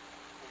Emerson.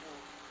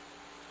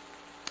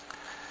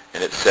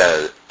 And it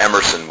said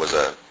Emerson was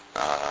a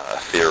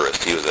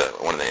theorist. He was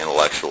one of the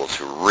intellectuals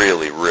who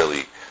really,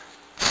 really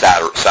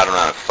sat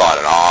around and thought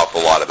an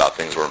awful lot about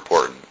things that were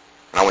important.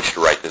 And I want you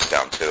to write this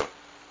down too.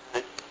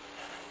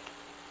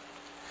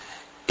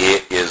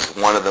 It is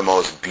one of the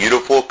most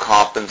beautiful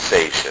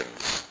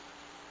compensations.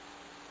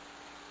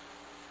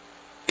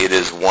 It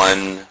is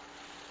one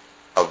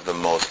of the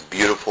most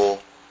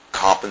beautiful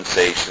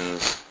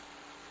compensations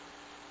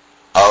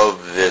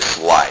of this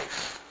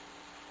life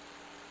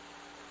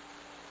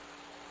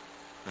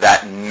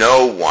that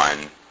no one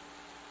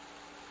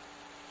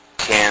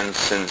can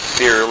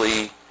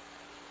sincerely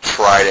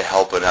try to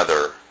help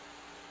another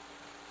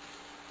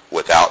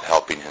without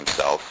helping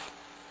himself.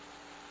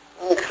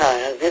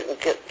 Okay, I didn't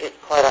get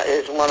quite.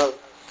 It's one of the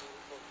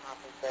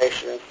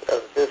compensations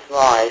of this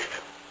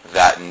life.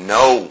 That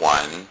no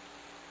one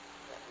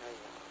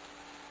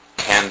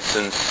can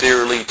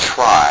sincerely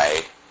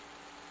try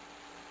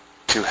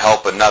to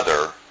help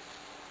another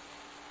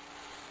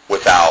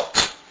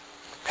without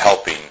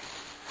helping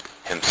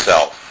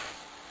himself.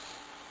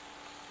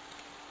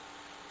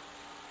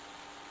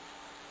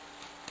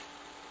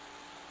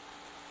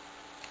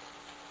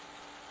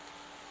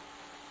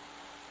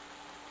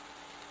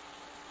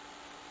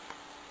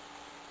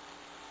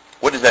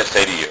 What does that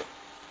say to you?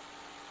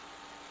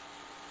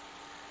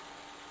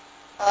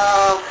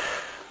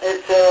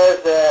 It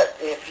says that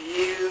if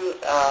you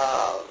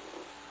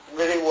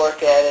really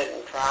work at it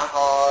and try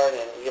hard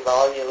and give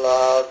all your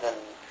love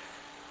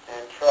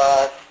and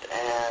trust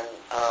and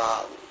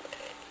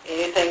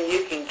anything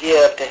you can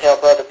give to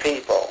help other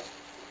people,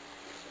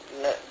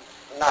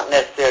 not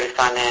necessarily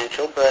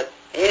financial, but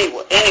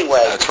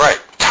anyway. That's right.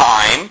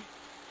 Time.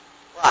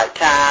 Right,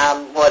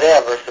 time,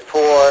 whatever,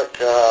 support,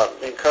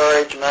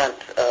 encouragement,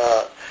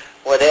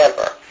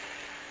 whatever.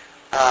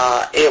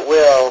 It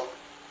will,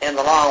 in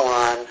the long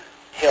run,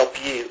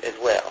 help you as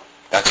well.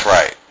 That's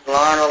right.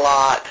 Learn a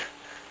lot.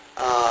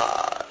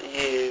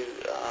 You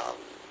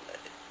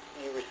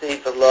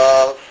receive the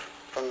love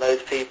from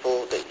those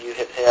people that you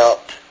have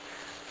helped,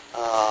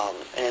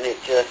 and it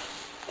just,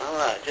 I don't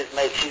know, it just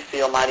makes you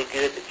feel mighty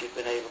good that you've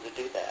been able to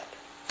do that.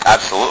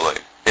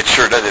 Absolutely. It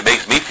sure does. It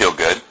makes me feel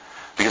good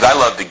because I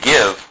love to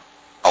give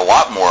a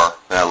lot more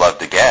than I love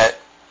to get.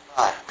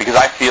 Right. Because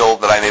I feel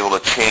that I'm able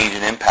to change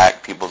and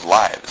impact people's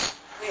lives.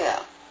 Yeah.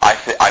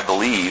 I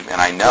believe and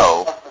I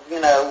know.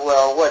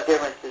 Well, what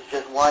difference does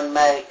just one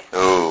make?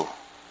 Ooh.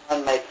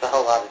 One makes a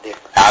whole lot of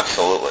difference.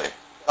 Absolutely.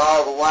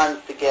 All the ones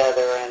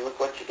together, and look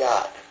what you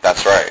got.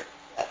 That's right.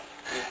 Yes.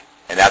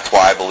 And that's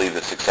why I believe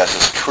that success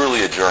is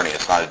truly a journey.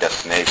 It's not a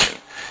destination.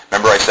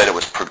 Remember I said it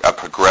was a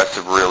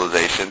progressive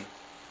realization?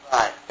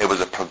 Right. It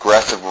was a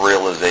progressive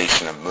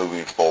realization of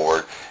moving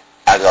forward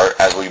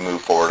as we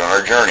move forward on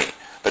our journey.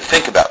 But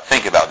think about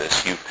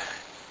this.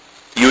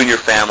 You and your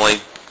family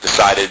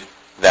decided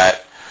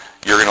that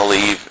you're going to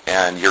leave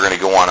and you're going to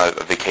go on a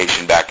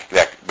vacation back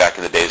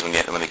in the days when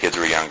the kids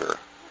were younger.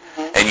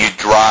 Mm-hmm. And you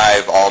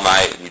drive all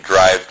night and you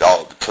drive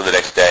till the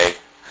next day.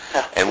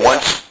 Yeah. And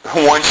once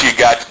you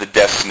got to the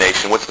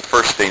destination, what's the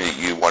first thing that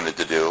you wanted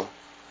to do?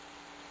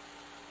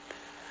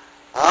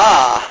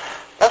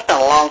 That's been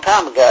a long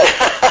time ago.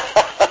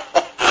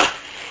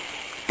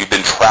 You've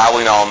been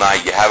traveling all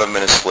night. You haven't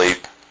been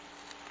asleep.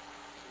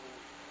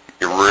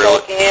 You're really...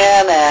 Check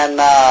in and,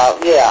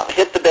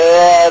 hit the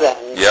bed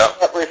and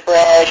get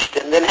refreshed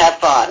and then have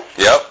fun.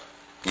 Yep.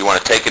 You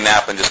want to take a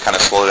nap and just kind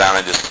of slow down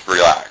and just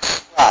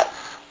relax. Right.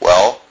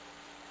 Well,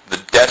 the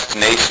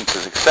destination to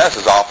success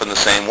is often the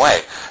same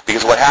way.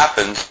 Because what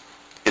happens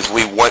is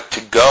we want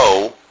to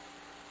go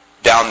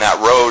down that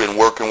road and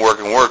work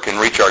and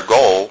reach our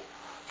goal.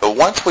 But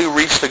once we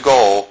reach the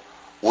goal,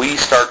 we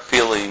start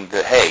feeling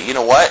that, hey, you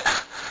know what?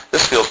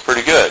 This feels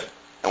pretty good.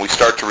 And we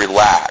start to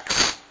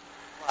relax.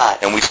 Right.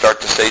 And we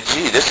start to say,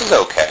 gee, this is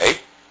okay.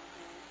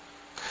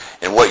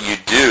 And what you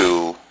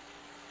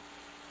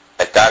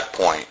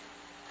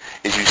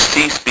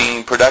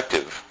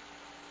productive.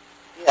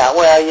 Yeah,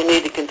 well, you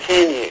need to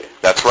continue.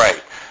 That's right.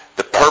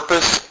 The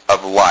purpose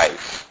of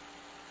life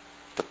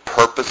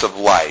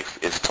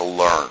is to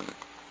learn.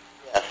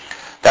 Yes.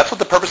 That's what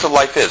the purpose of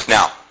life is.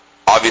 Now,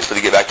 obviously,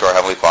 to get back to our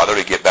Heavenly Father,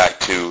 to get back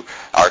to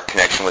our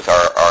connection with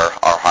our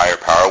higher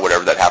power,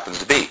 whatever that happens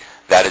to be,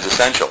 that is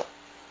essential.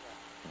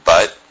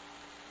 But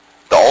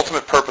the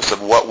ultimate purpose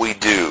of what we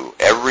do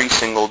every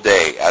single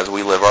day as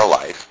we live our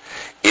life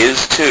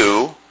is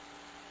to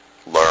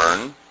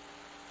learn.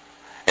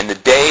 And the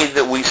day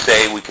that we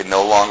say we can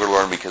no longer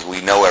learn because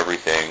we know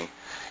everything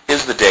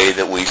is the day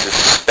that we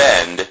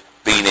suspend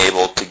being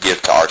able to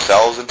give to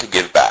ourselves and to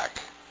give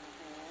back.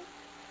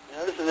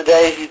 Those are the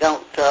days you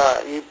don't,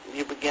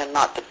 you begin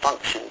not to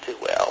function too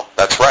well.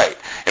 That's right.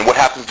 And what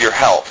happens to your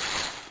health?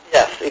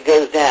 Yes, it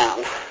goes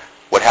down.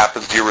 What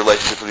happens to your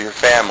relationships with your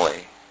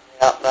family?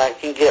 Yep, that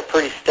can get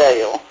pretty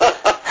stale.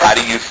 How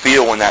do you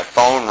feel when that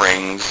phone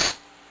rings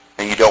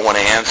and you don't want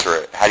to answer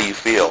it? How do you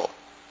feel?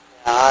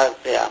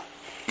 Yeah.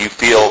 You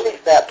feel... I haven't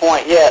reached that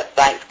point yet,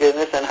 thanks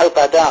goodness, and hope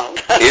I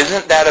don't.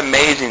 Isn't that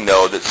amazing,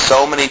 though, that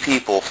so many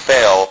people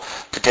fail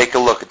to take a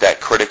look at that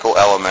critical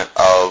element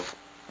of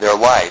their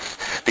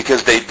life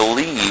because they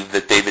believe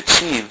that they've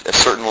achieved a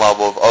certain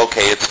level of,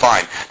 okay, it's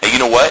fine. Now, you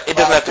know what? It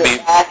doesn't have to be...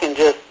 I can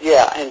just,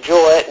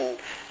 enjoy it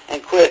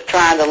and quit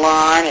trying to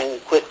learn and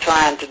quit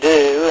trying to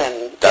do.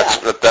 And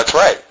That's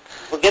right.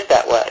 We'll get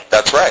that way.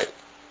 That's right.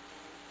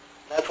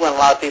 That's when a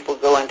lot of people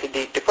go into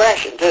deep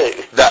depression, too.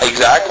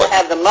 Exactly. They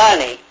have the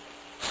money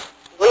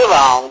to live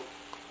on,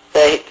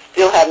 they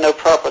still have no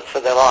purpose for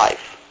their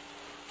life.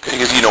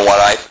 Because you know what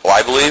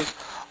I believe?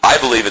 I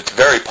believe it's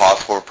very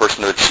possible for a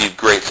person to achieve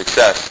great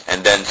success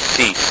and then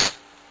cease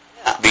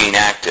being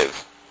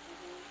active,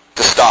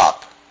 to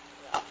stop.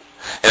 Yeah.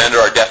 And under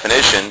our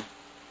definition,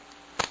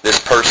 this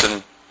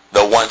person,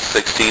 though once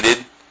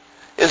succeeded,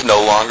 is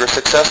no longer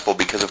successful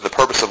because if the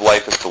purpose of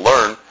life is to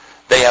learn,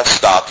 they have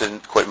stopped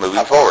and quit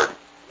moving forward.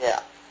 Yeah.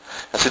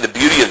 And see, the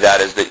beauty of that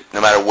is that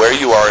no matter where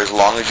you are, as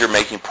long as you're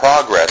making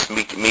progress,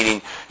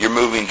 meaning you're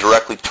moving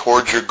directly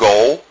towards your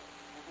goal,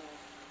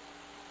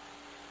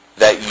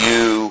 that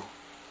you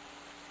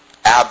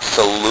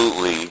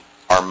absolutely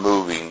are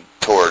moving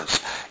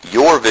towards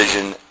your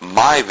vision,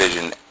 my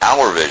vision,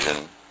 our vision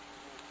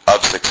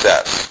of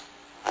success.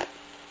 Right.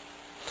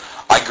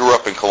 I grew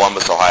up in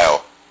Columbus,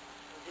 Ohio.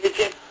 Did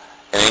you?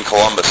 And in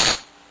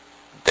Columbus,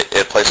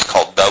 a place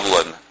called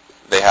Dublin,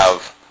 they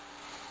have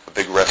a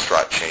big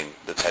restaurant chain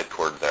that's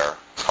headquartered there.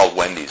 It's called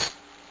Wendy's.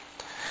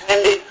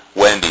 Wendy's?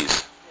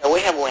 Wendy's. Yeah,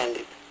 we have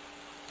Wendy's.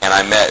 And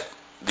I met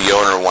the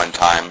owner one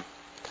time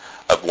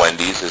of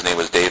Wendy's. His name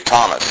was Dave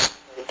Thomas.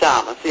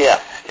 Thomas, yeah.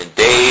 And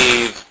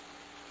Dave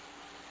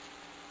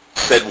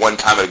said one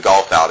time at a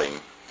golf outing,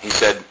 he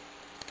said,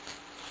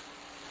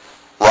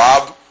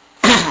 Rob,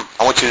 I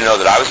want you to know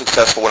that I was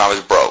successful when I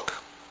was broke.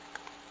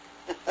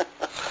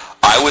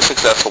 I was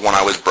successful when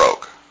I was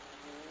broke.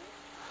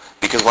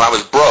 Because when I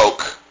was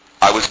broke,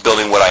 I was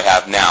building what I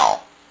have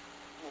now.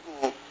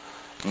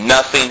 Mm-hmm.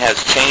 Nothing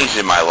has changed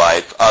in my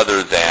life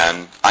other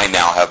than I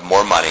now have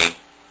more money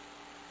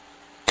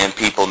and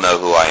people know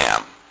who I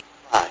am.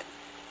 Right.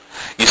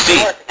 You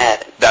see,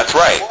 that's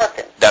right.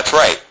 That's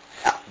right.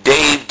 Yeah.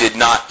 Dave did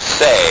not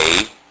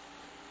say,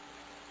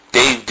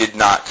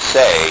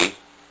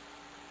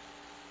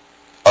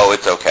 oh,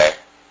 it's okay.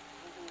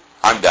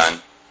 I'm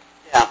done.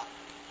 Yeah.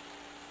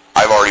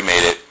 I've already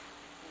made it.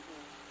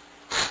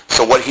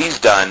 So what he's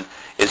done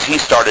is he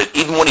started,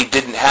 even when he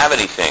didn't have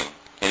anything,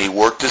 and he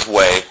worked his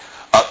way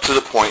up to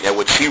the point at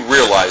which he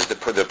realized that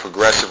the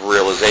progressive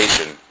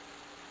realization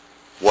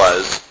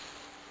was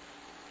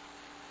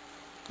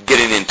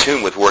getting in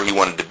tune with where he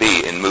wanted to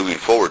be and moving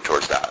forward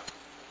towards that.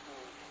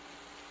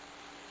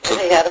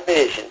 And he had a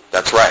vision.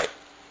 That's right.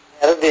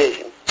 He had a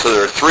vision. So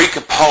there are three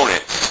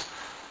components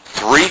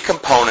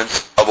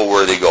of a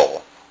worthy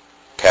goal.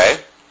 Okay?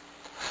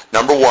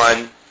 Number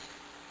one,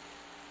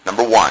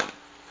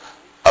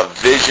 a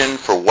vision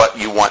for what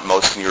you want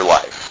most in your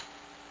life.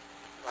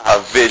 A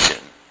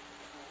vision.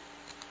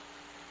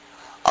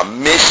 A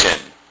mission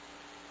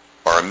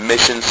or a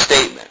mission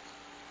statement.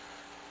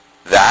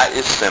 That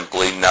is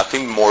simply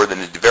nothing more than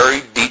a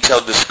very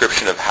detailed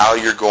description of how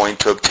you're going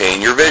to obtain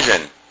your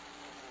vision.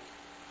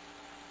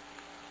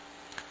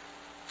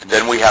 And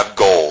then we have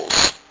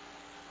goals.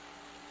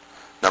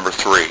 Number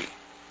 3,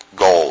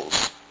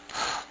 goals.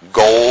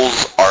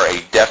 Goals are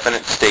a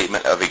definite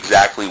statement of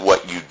exactly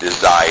what you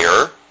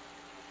desire.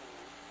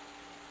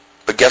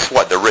 But guess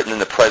what? They're written in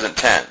the present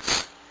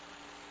tense.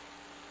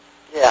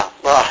 Yeah,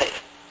 right.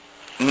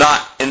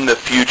 Not in the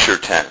future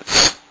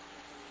tense.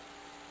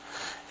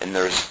 And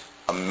there's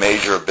a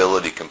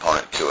measurability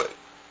component to it.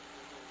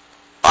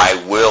 I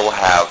will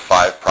have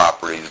 5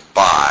 properties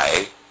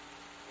by.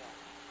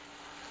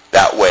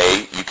 That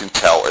way you can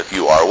tell if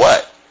you are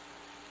what?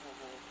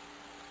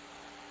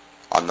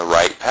 On the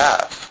right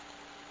path.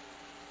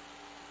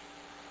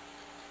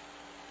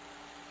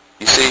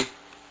 You see,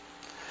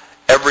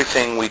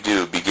 everything we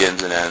do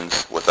begins and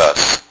ends with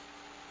us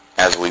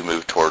as we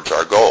move towards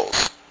our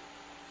goals.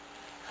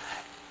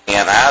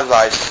 And as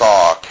I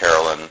saw,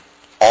 Carolyn,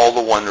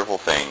 all the wonderful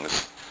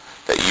things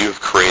that you've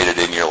created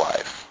in your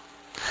life.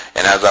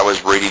 And as I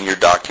was reading your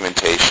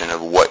documentation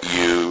of what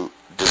you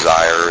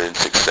desire in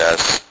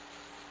success,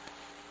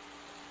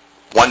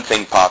 one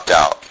thing popped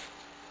out.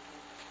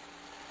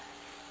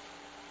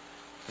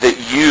 That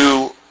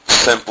you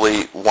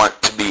simply want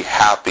to be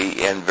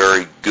happy and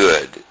very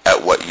good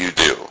at what you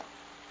do.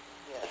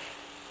 Yes.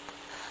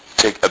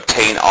 To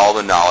obtain all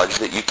the knowledge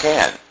that you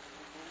can.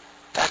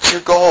 That's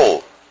your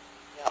goal.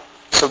 Yep.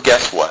 So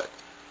guess what?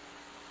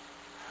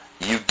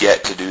 You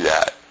get to do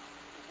that.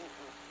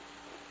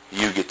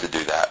 You get to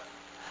do that.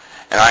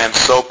 And I am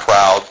so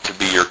proud to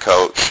be your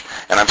coach.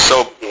 And I'm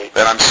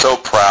so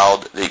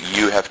proud that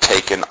you have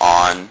taken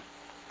on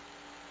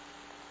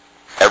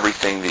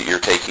everything that you're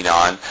taking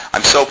on.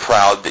 I'm so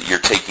proud that you're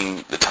taking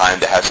the time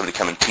to have somebody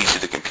come and teach you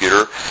the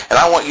computer. And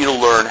I want you to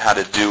learn how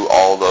to do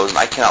all of those. And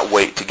I cannot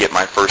wait to get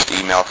my first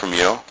email from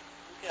you.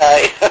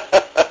 Okay.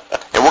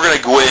 And we're going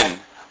to go in.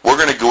 We're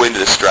going to go into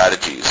the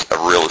strategies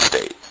of real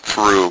estate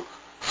through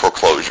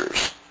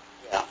foreclosures,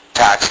 Yeah.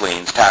 tax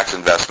liens, tax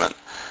investment,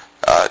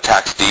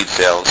 tax deed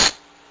sales.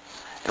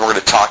 And we're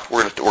going to talk.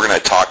 We're going to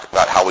talk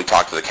about how we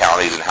talk to the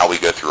counties and how we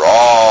go through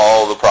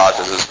all the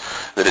processes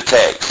that it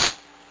takes.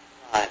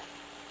 Right.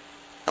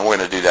 And we're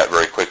going to do that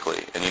very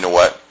quickly. And you know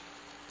what?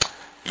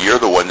 You're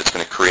the one that's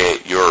going to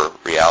create your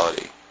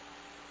reality.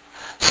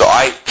 So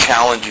I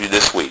challenge you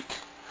this week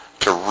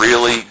to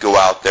really go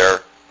out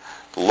there,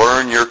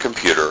 learn your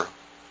computer,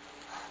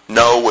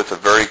 know with a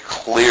very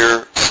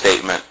clear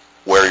statement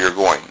where you're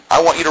going.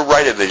 I want you to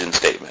write a vision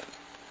statement.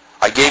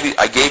 I gave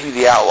you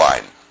the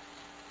outline.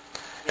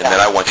 And then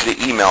I want you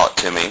to email it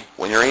to me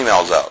when your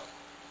email's out.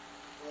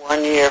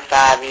 1 year,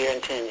 5 year,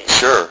 and 10 years.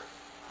 Sure.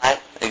 Right?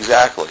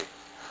 Exactly.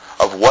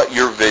 Of what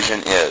your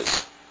vision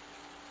is.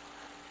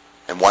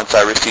 And once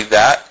I receive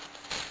that,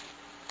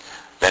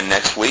 then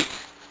next week,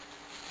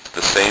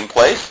 the same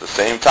place, the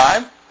same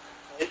time,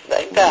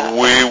 Same time.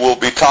 we will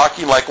be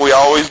talking like we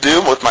always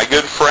do with my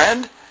good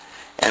friend,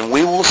 and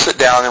we will sit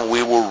down and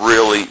we will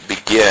really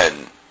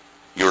begin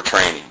your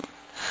training.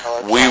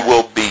 We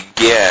will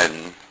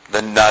begin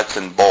the nuts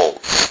and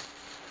bolts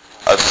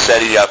of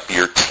setting up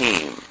your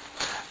team.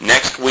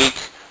 Next week,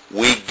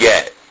 we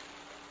get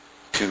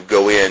to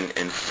go in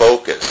and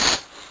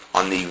focus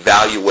on the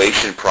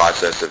evaluation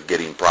process of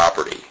getting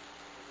property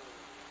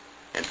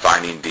and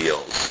finding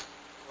deals.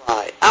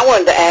 Right. I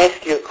wanted to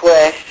ask you a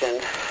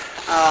question.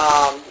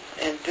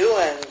 In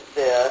doing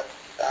this,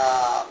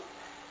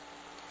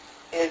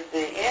 is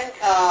the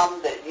income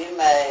that you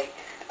make,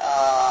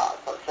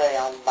 let's say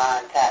on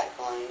buying tax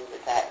liens, the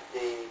tax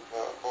deeds,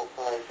 or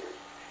foreclosures,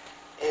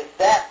 is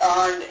that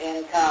earned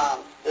income?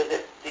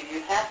 Do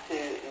you have to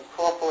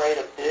incorporate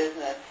a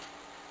business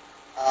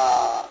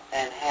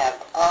and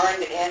have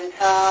earned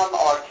income,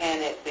 or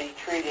can it be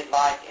treated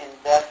like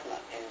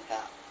investment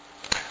income?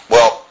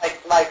 Well,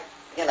 Like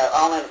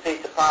owning a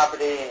piece of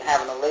property and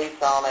having a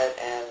lease on it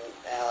and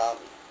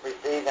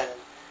receiving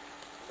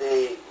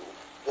the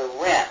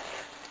rent.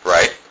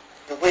 right.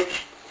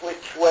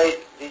 Which way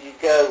do you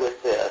go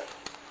with this?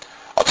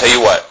 I'll tell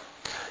you what.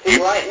 See,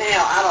 right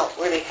now I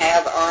don't really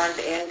have earned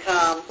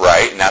income.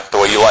 Right, and that's the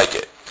way you like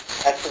it.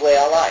 That's the way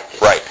I like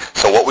it. Right.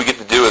 So what we get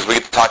to do is we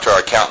get to talk to our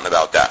accountant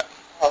about that.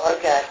 Oh,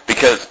 okay.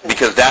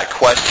 Because that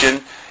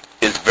question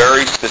is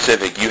very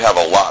specific. You have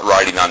a lot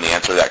writing on the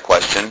answer to that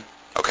question,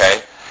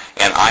 okay?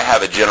 And I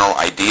have a general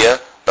idea,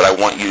 but I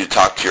want you to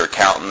talk to your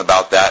accountant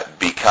about that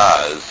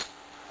because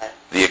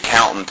the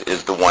accountant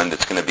is the one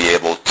that's going to be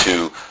able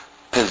to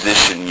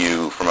position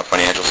you from a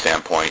financial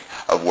standpoint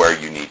of where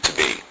you need to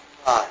be.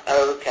 Right.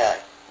 Okay.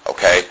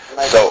 Okay?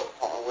 Maybe So,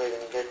 we can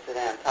get sit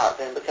down and talk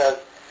to him because,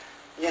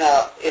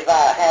 if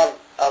I have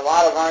a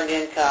lot of earned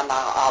income,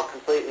 I'll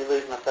completely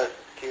lose my Social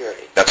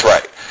Security. that's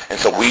right. And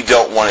so we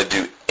don't want to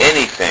do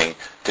anything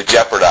to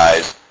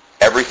jeopardize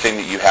everything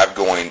that you have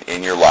going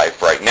in your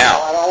life right now.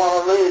 Well, I don't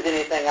want to lose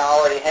anything I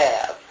already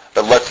have.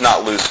 But let's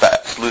not lose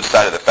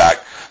sight of the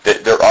fact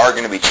that there are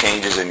going to be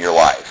changes in your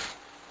life.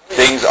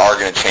 Things are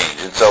going to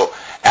change. And so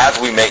as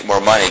we make more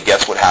money,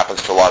 guess what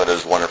happens to a lot of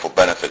those wonderful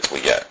benefits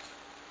we get?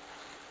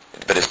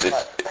 But it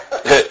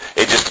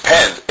just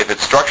depends. If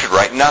it's structured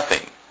right,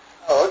 nothing.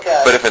 Oh,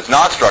 okay. But if it's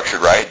not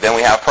structured right, then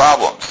we have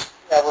problems.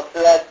 Yeah, well,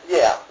 so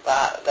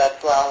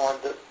that's why I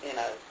wanted to,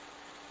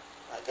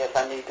 I guess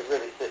I need to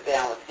really sit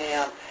down with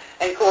him.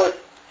 And, of course,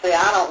 see,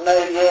 I don't know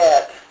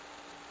yet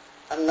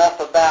enough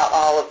about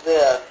all of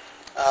this.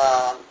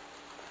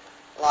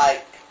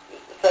 Like,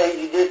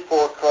 say you did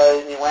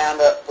foreclose and you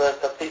wound up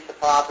with a piece of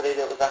property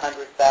that was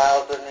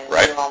 $100,000 and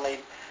Right. you only,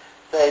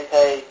 say,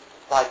 paid,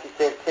 like you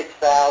said,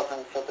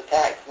 $6,000 for the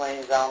tax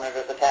liens on it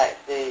or the tax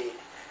deed.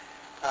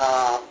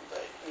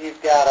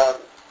 You've got a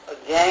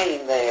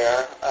gain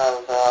there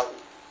of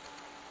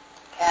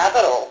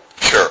capital.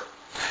 Sure.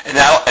 And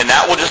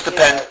that will just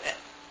depend.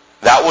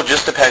 That will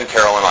just depend,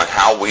 Carolyn, on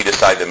how we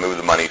decide to move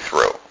the money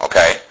through.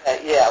 Okay.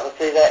 That's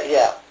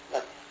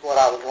what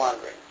I was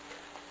wondering.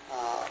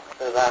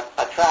 Because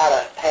I try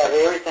to have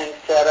everything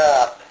set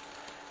up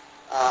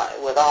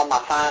with all my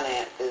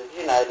finances,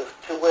 you know,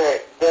 to where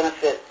it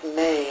benefits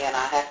me and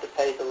I have to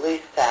pay the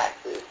least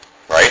taxes.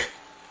 Right.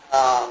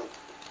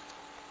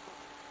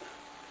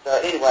 So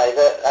anyway,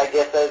 I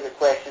guess those are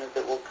questions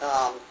that will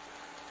come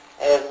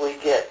as we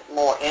get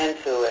more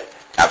into it.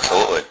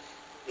 Absolutely.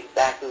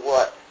 Exactly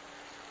what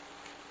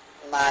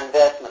my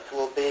investments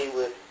will be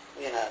with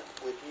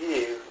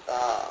you,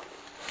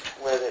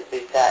 whether it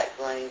be tax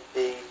liens,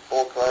 deeds,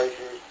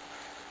 foreclosures,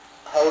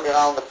 holding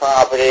on the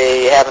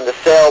property, having to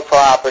sell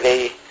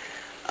property.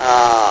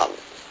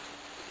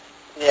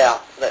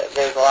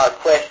 There's a lot of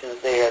questions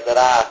there that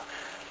I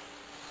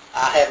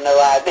have no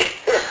idea.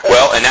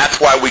 Well, and that's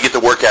why we get to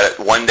work at it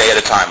one day at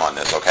a time on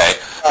this, okay?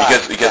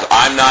 Because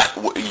I'm not.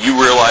 You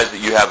realize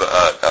that you have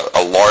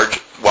a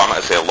large. Well, I'm not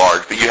going to say a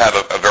large, but you have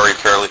a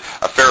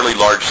fairly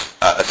large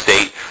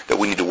estate that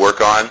we need to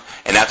work on,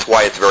 and that's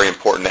why it's very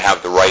important to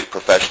have the right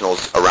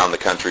professionals around the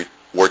country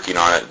working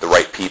on it, the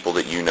right people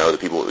that you know, the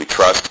people that we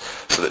trust,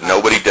 so that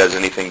nobody does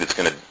anything that's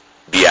going to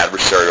be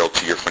adversarial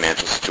to your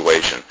financial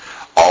situation.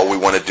 All we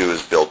want to do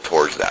is build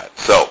towards that.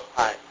 So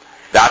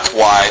that's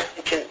why.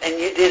 And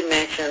you did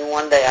mention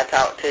one day I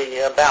talked to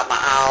you about my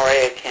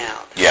IRA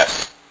account.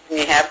 Yes. When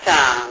you have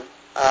time,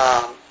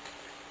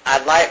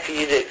 I'd like for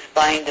you to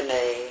explain to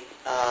me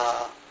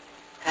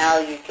how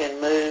you can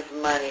move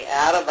money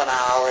out of an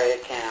IRA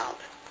account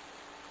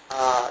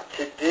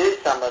to do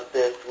some of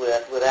this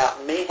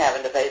without me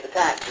having to pay the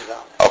taxes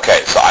on it.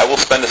 Okay, so I will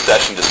spend a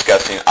session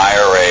discussing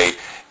IRA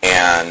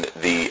and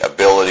the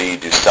ability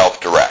to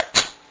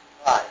self-direct.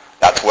 Right.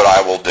 That's what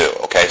I will do,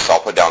 okay? So I'll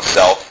put down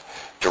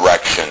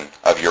self-direction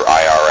of your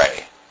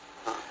IRA,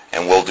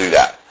 and we'll do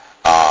that.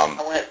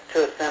 I went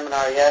to a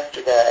seminar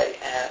yesterday,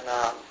 and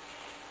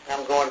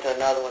I'm going to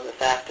another one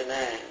this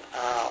afternoon,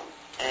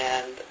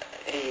 and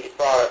he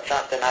brought up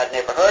something I'd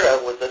never heard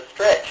of, was a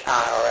stretch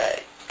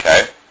IRA.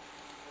 Okay.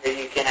 Where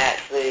you can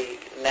actually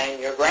name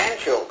your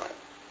grandchildren,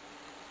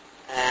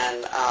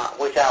 and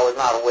which I was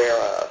not aware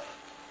of.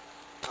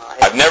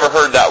 I've never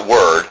heard that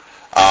word.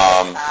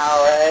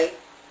 IRA.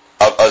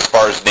 As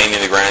far as naming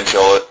the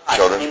grandchildren?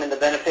 Naming the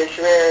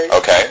beneficiaries.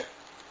 Okay.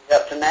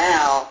 Up to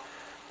now,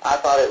 I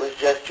thought it was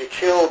just your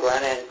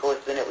children, and of course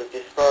then it was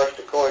dispersed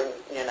according,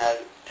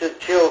 to the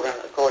children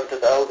according to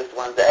the oldest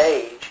one's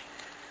age.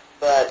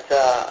 But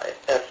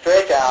a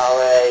stretch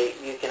IRA,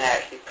 you can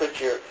actually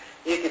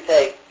you could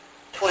take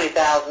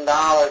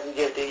 $20,000 and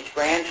give to each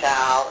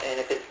grandchild, and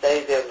if it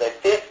stays there till they're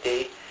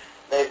 50,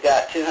 they've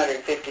got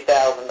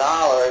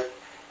 $250,000,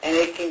 and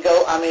it can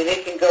go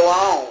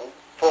on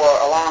for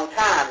a long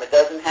time. It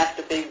doesn't have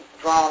to be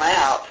drawn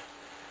out,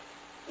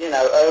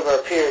 over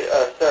a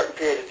certain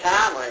period of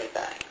time or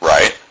anything.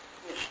 Right.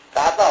 Which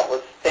I thought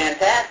was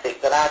fantastic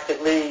that I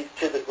could leave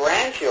to the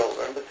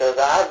grandchildren, because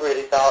I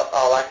really thought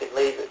all I could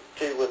leave it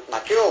to was my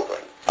children.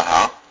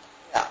 Uh-huh.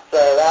 Yeah, so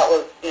that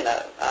was,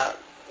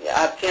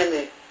 I attend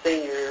these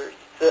senior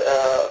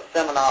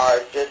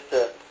seminars just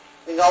to,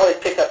 you can always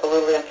pick up a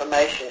little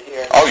information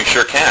here. Oh, you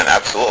sure can,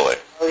 absolutely.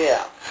 Oh,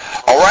 yeah.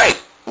 All right.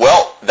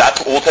 Well, that's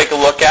what we'll take a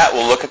look at.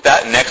 We'll look at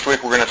that. Next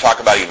week, we're going to talk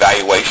about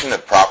evaluation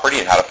of property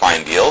and how to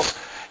find deals.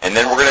 And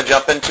then we're going to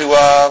jump into,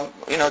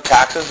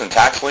 taxes and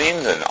tax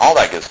liens and all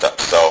that good stuff.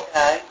 So,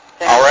 okay.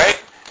 All right.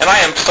 And I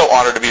am so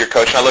honored to be your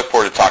coach, and I look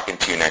forward to talking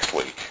to you next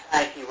week.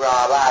 Thank you,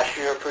 Rob. I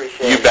sure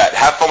appreciate it. You bet.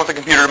 Have fun with the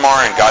computer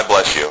tomorrow, and God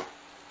bless you.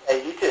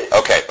 Hey, you too.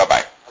 Okay.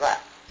 Bye-bye. Bye.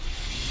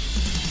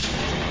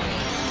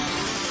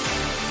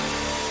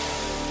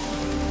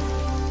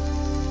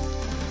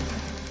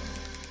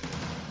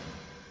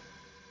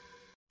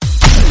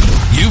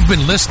 You've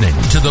been listening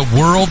to the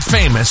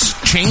world-famous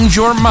Change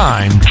Your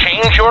Mind,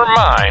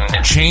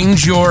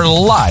 Change Your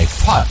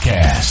Life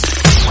podcast.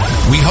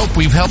 We hope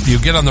we've helped you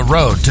get on the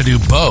road to do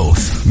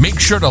both. Make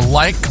sure to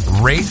like,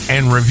 rate,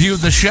 and review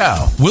the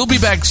show. We'll be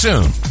back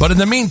soon. But in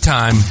the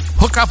meantime,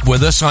 hook up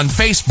with us on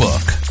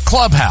Facebook,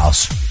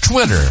 Clubhouse,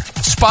 Twitter,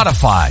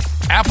 Spotify,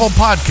 Apple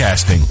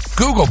Podcasting,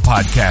 Google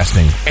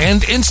Podcasting,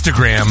 and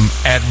Instagram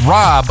at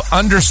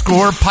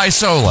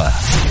Rob_Paisola.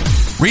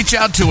 Reach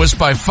out to us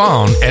by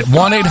phone at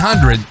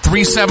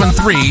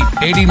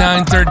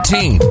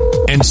 1-800-373-8913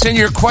 and send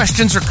your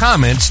questions or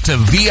comments to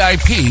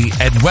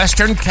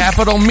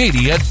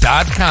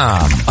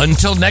VIP@westerncapitalmedia.com.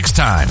 Until next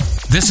time,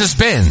 this has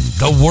been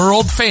the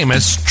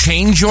world-famous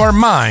Change Your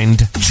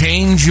Mind,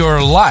 Change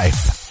Your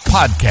Life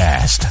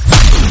podcast.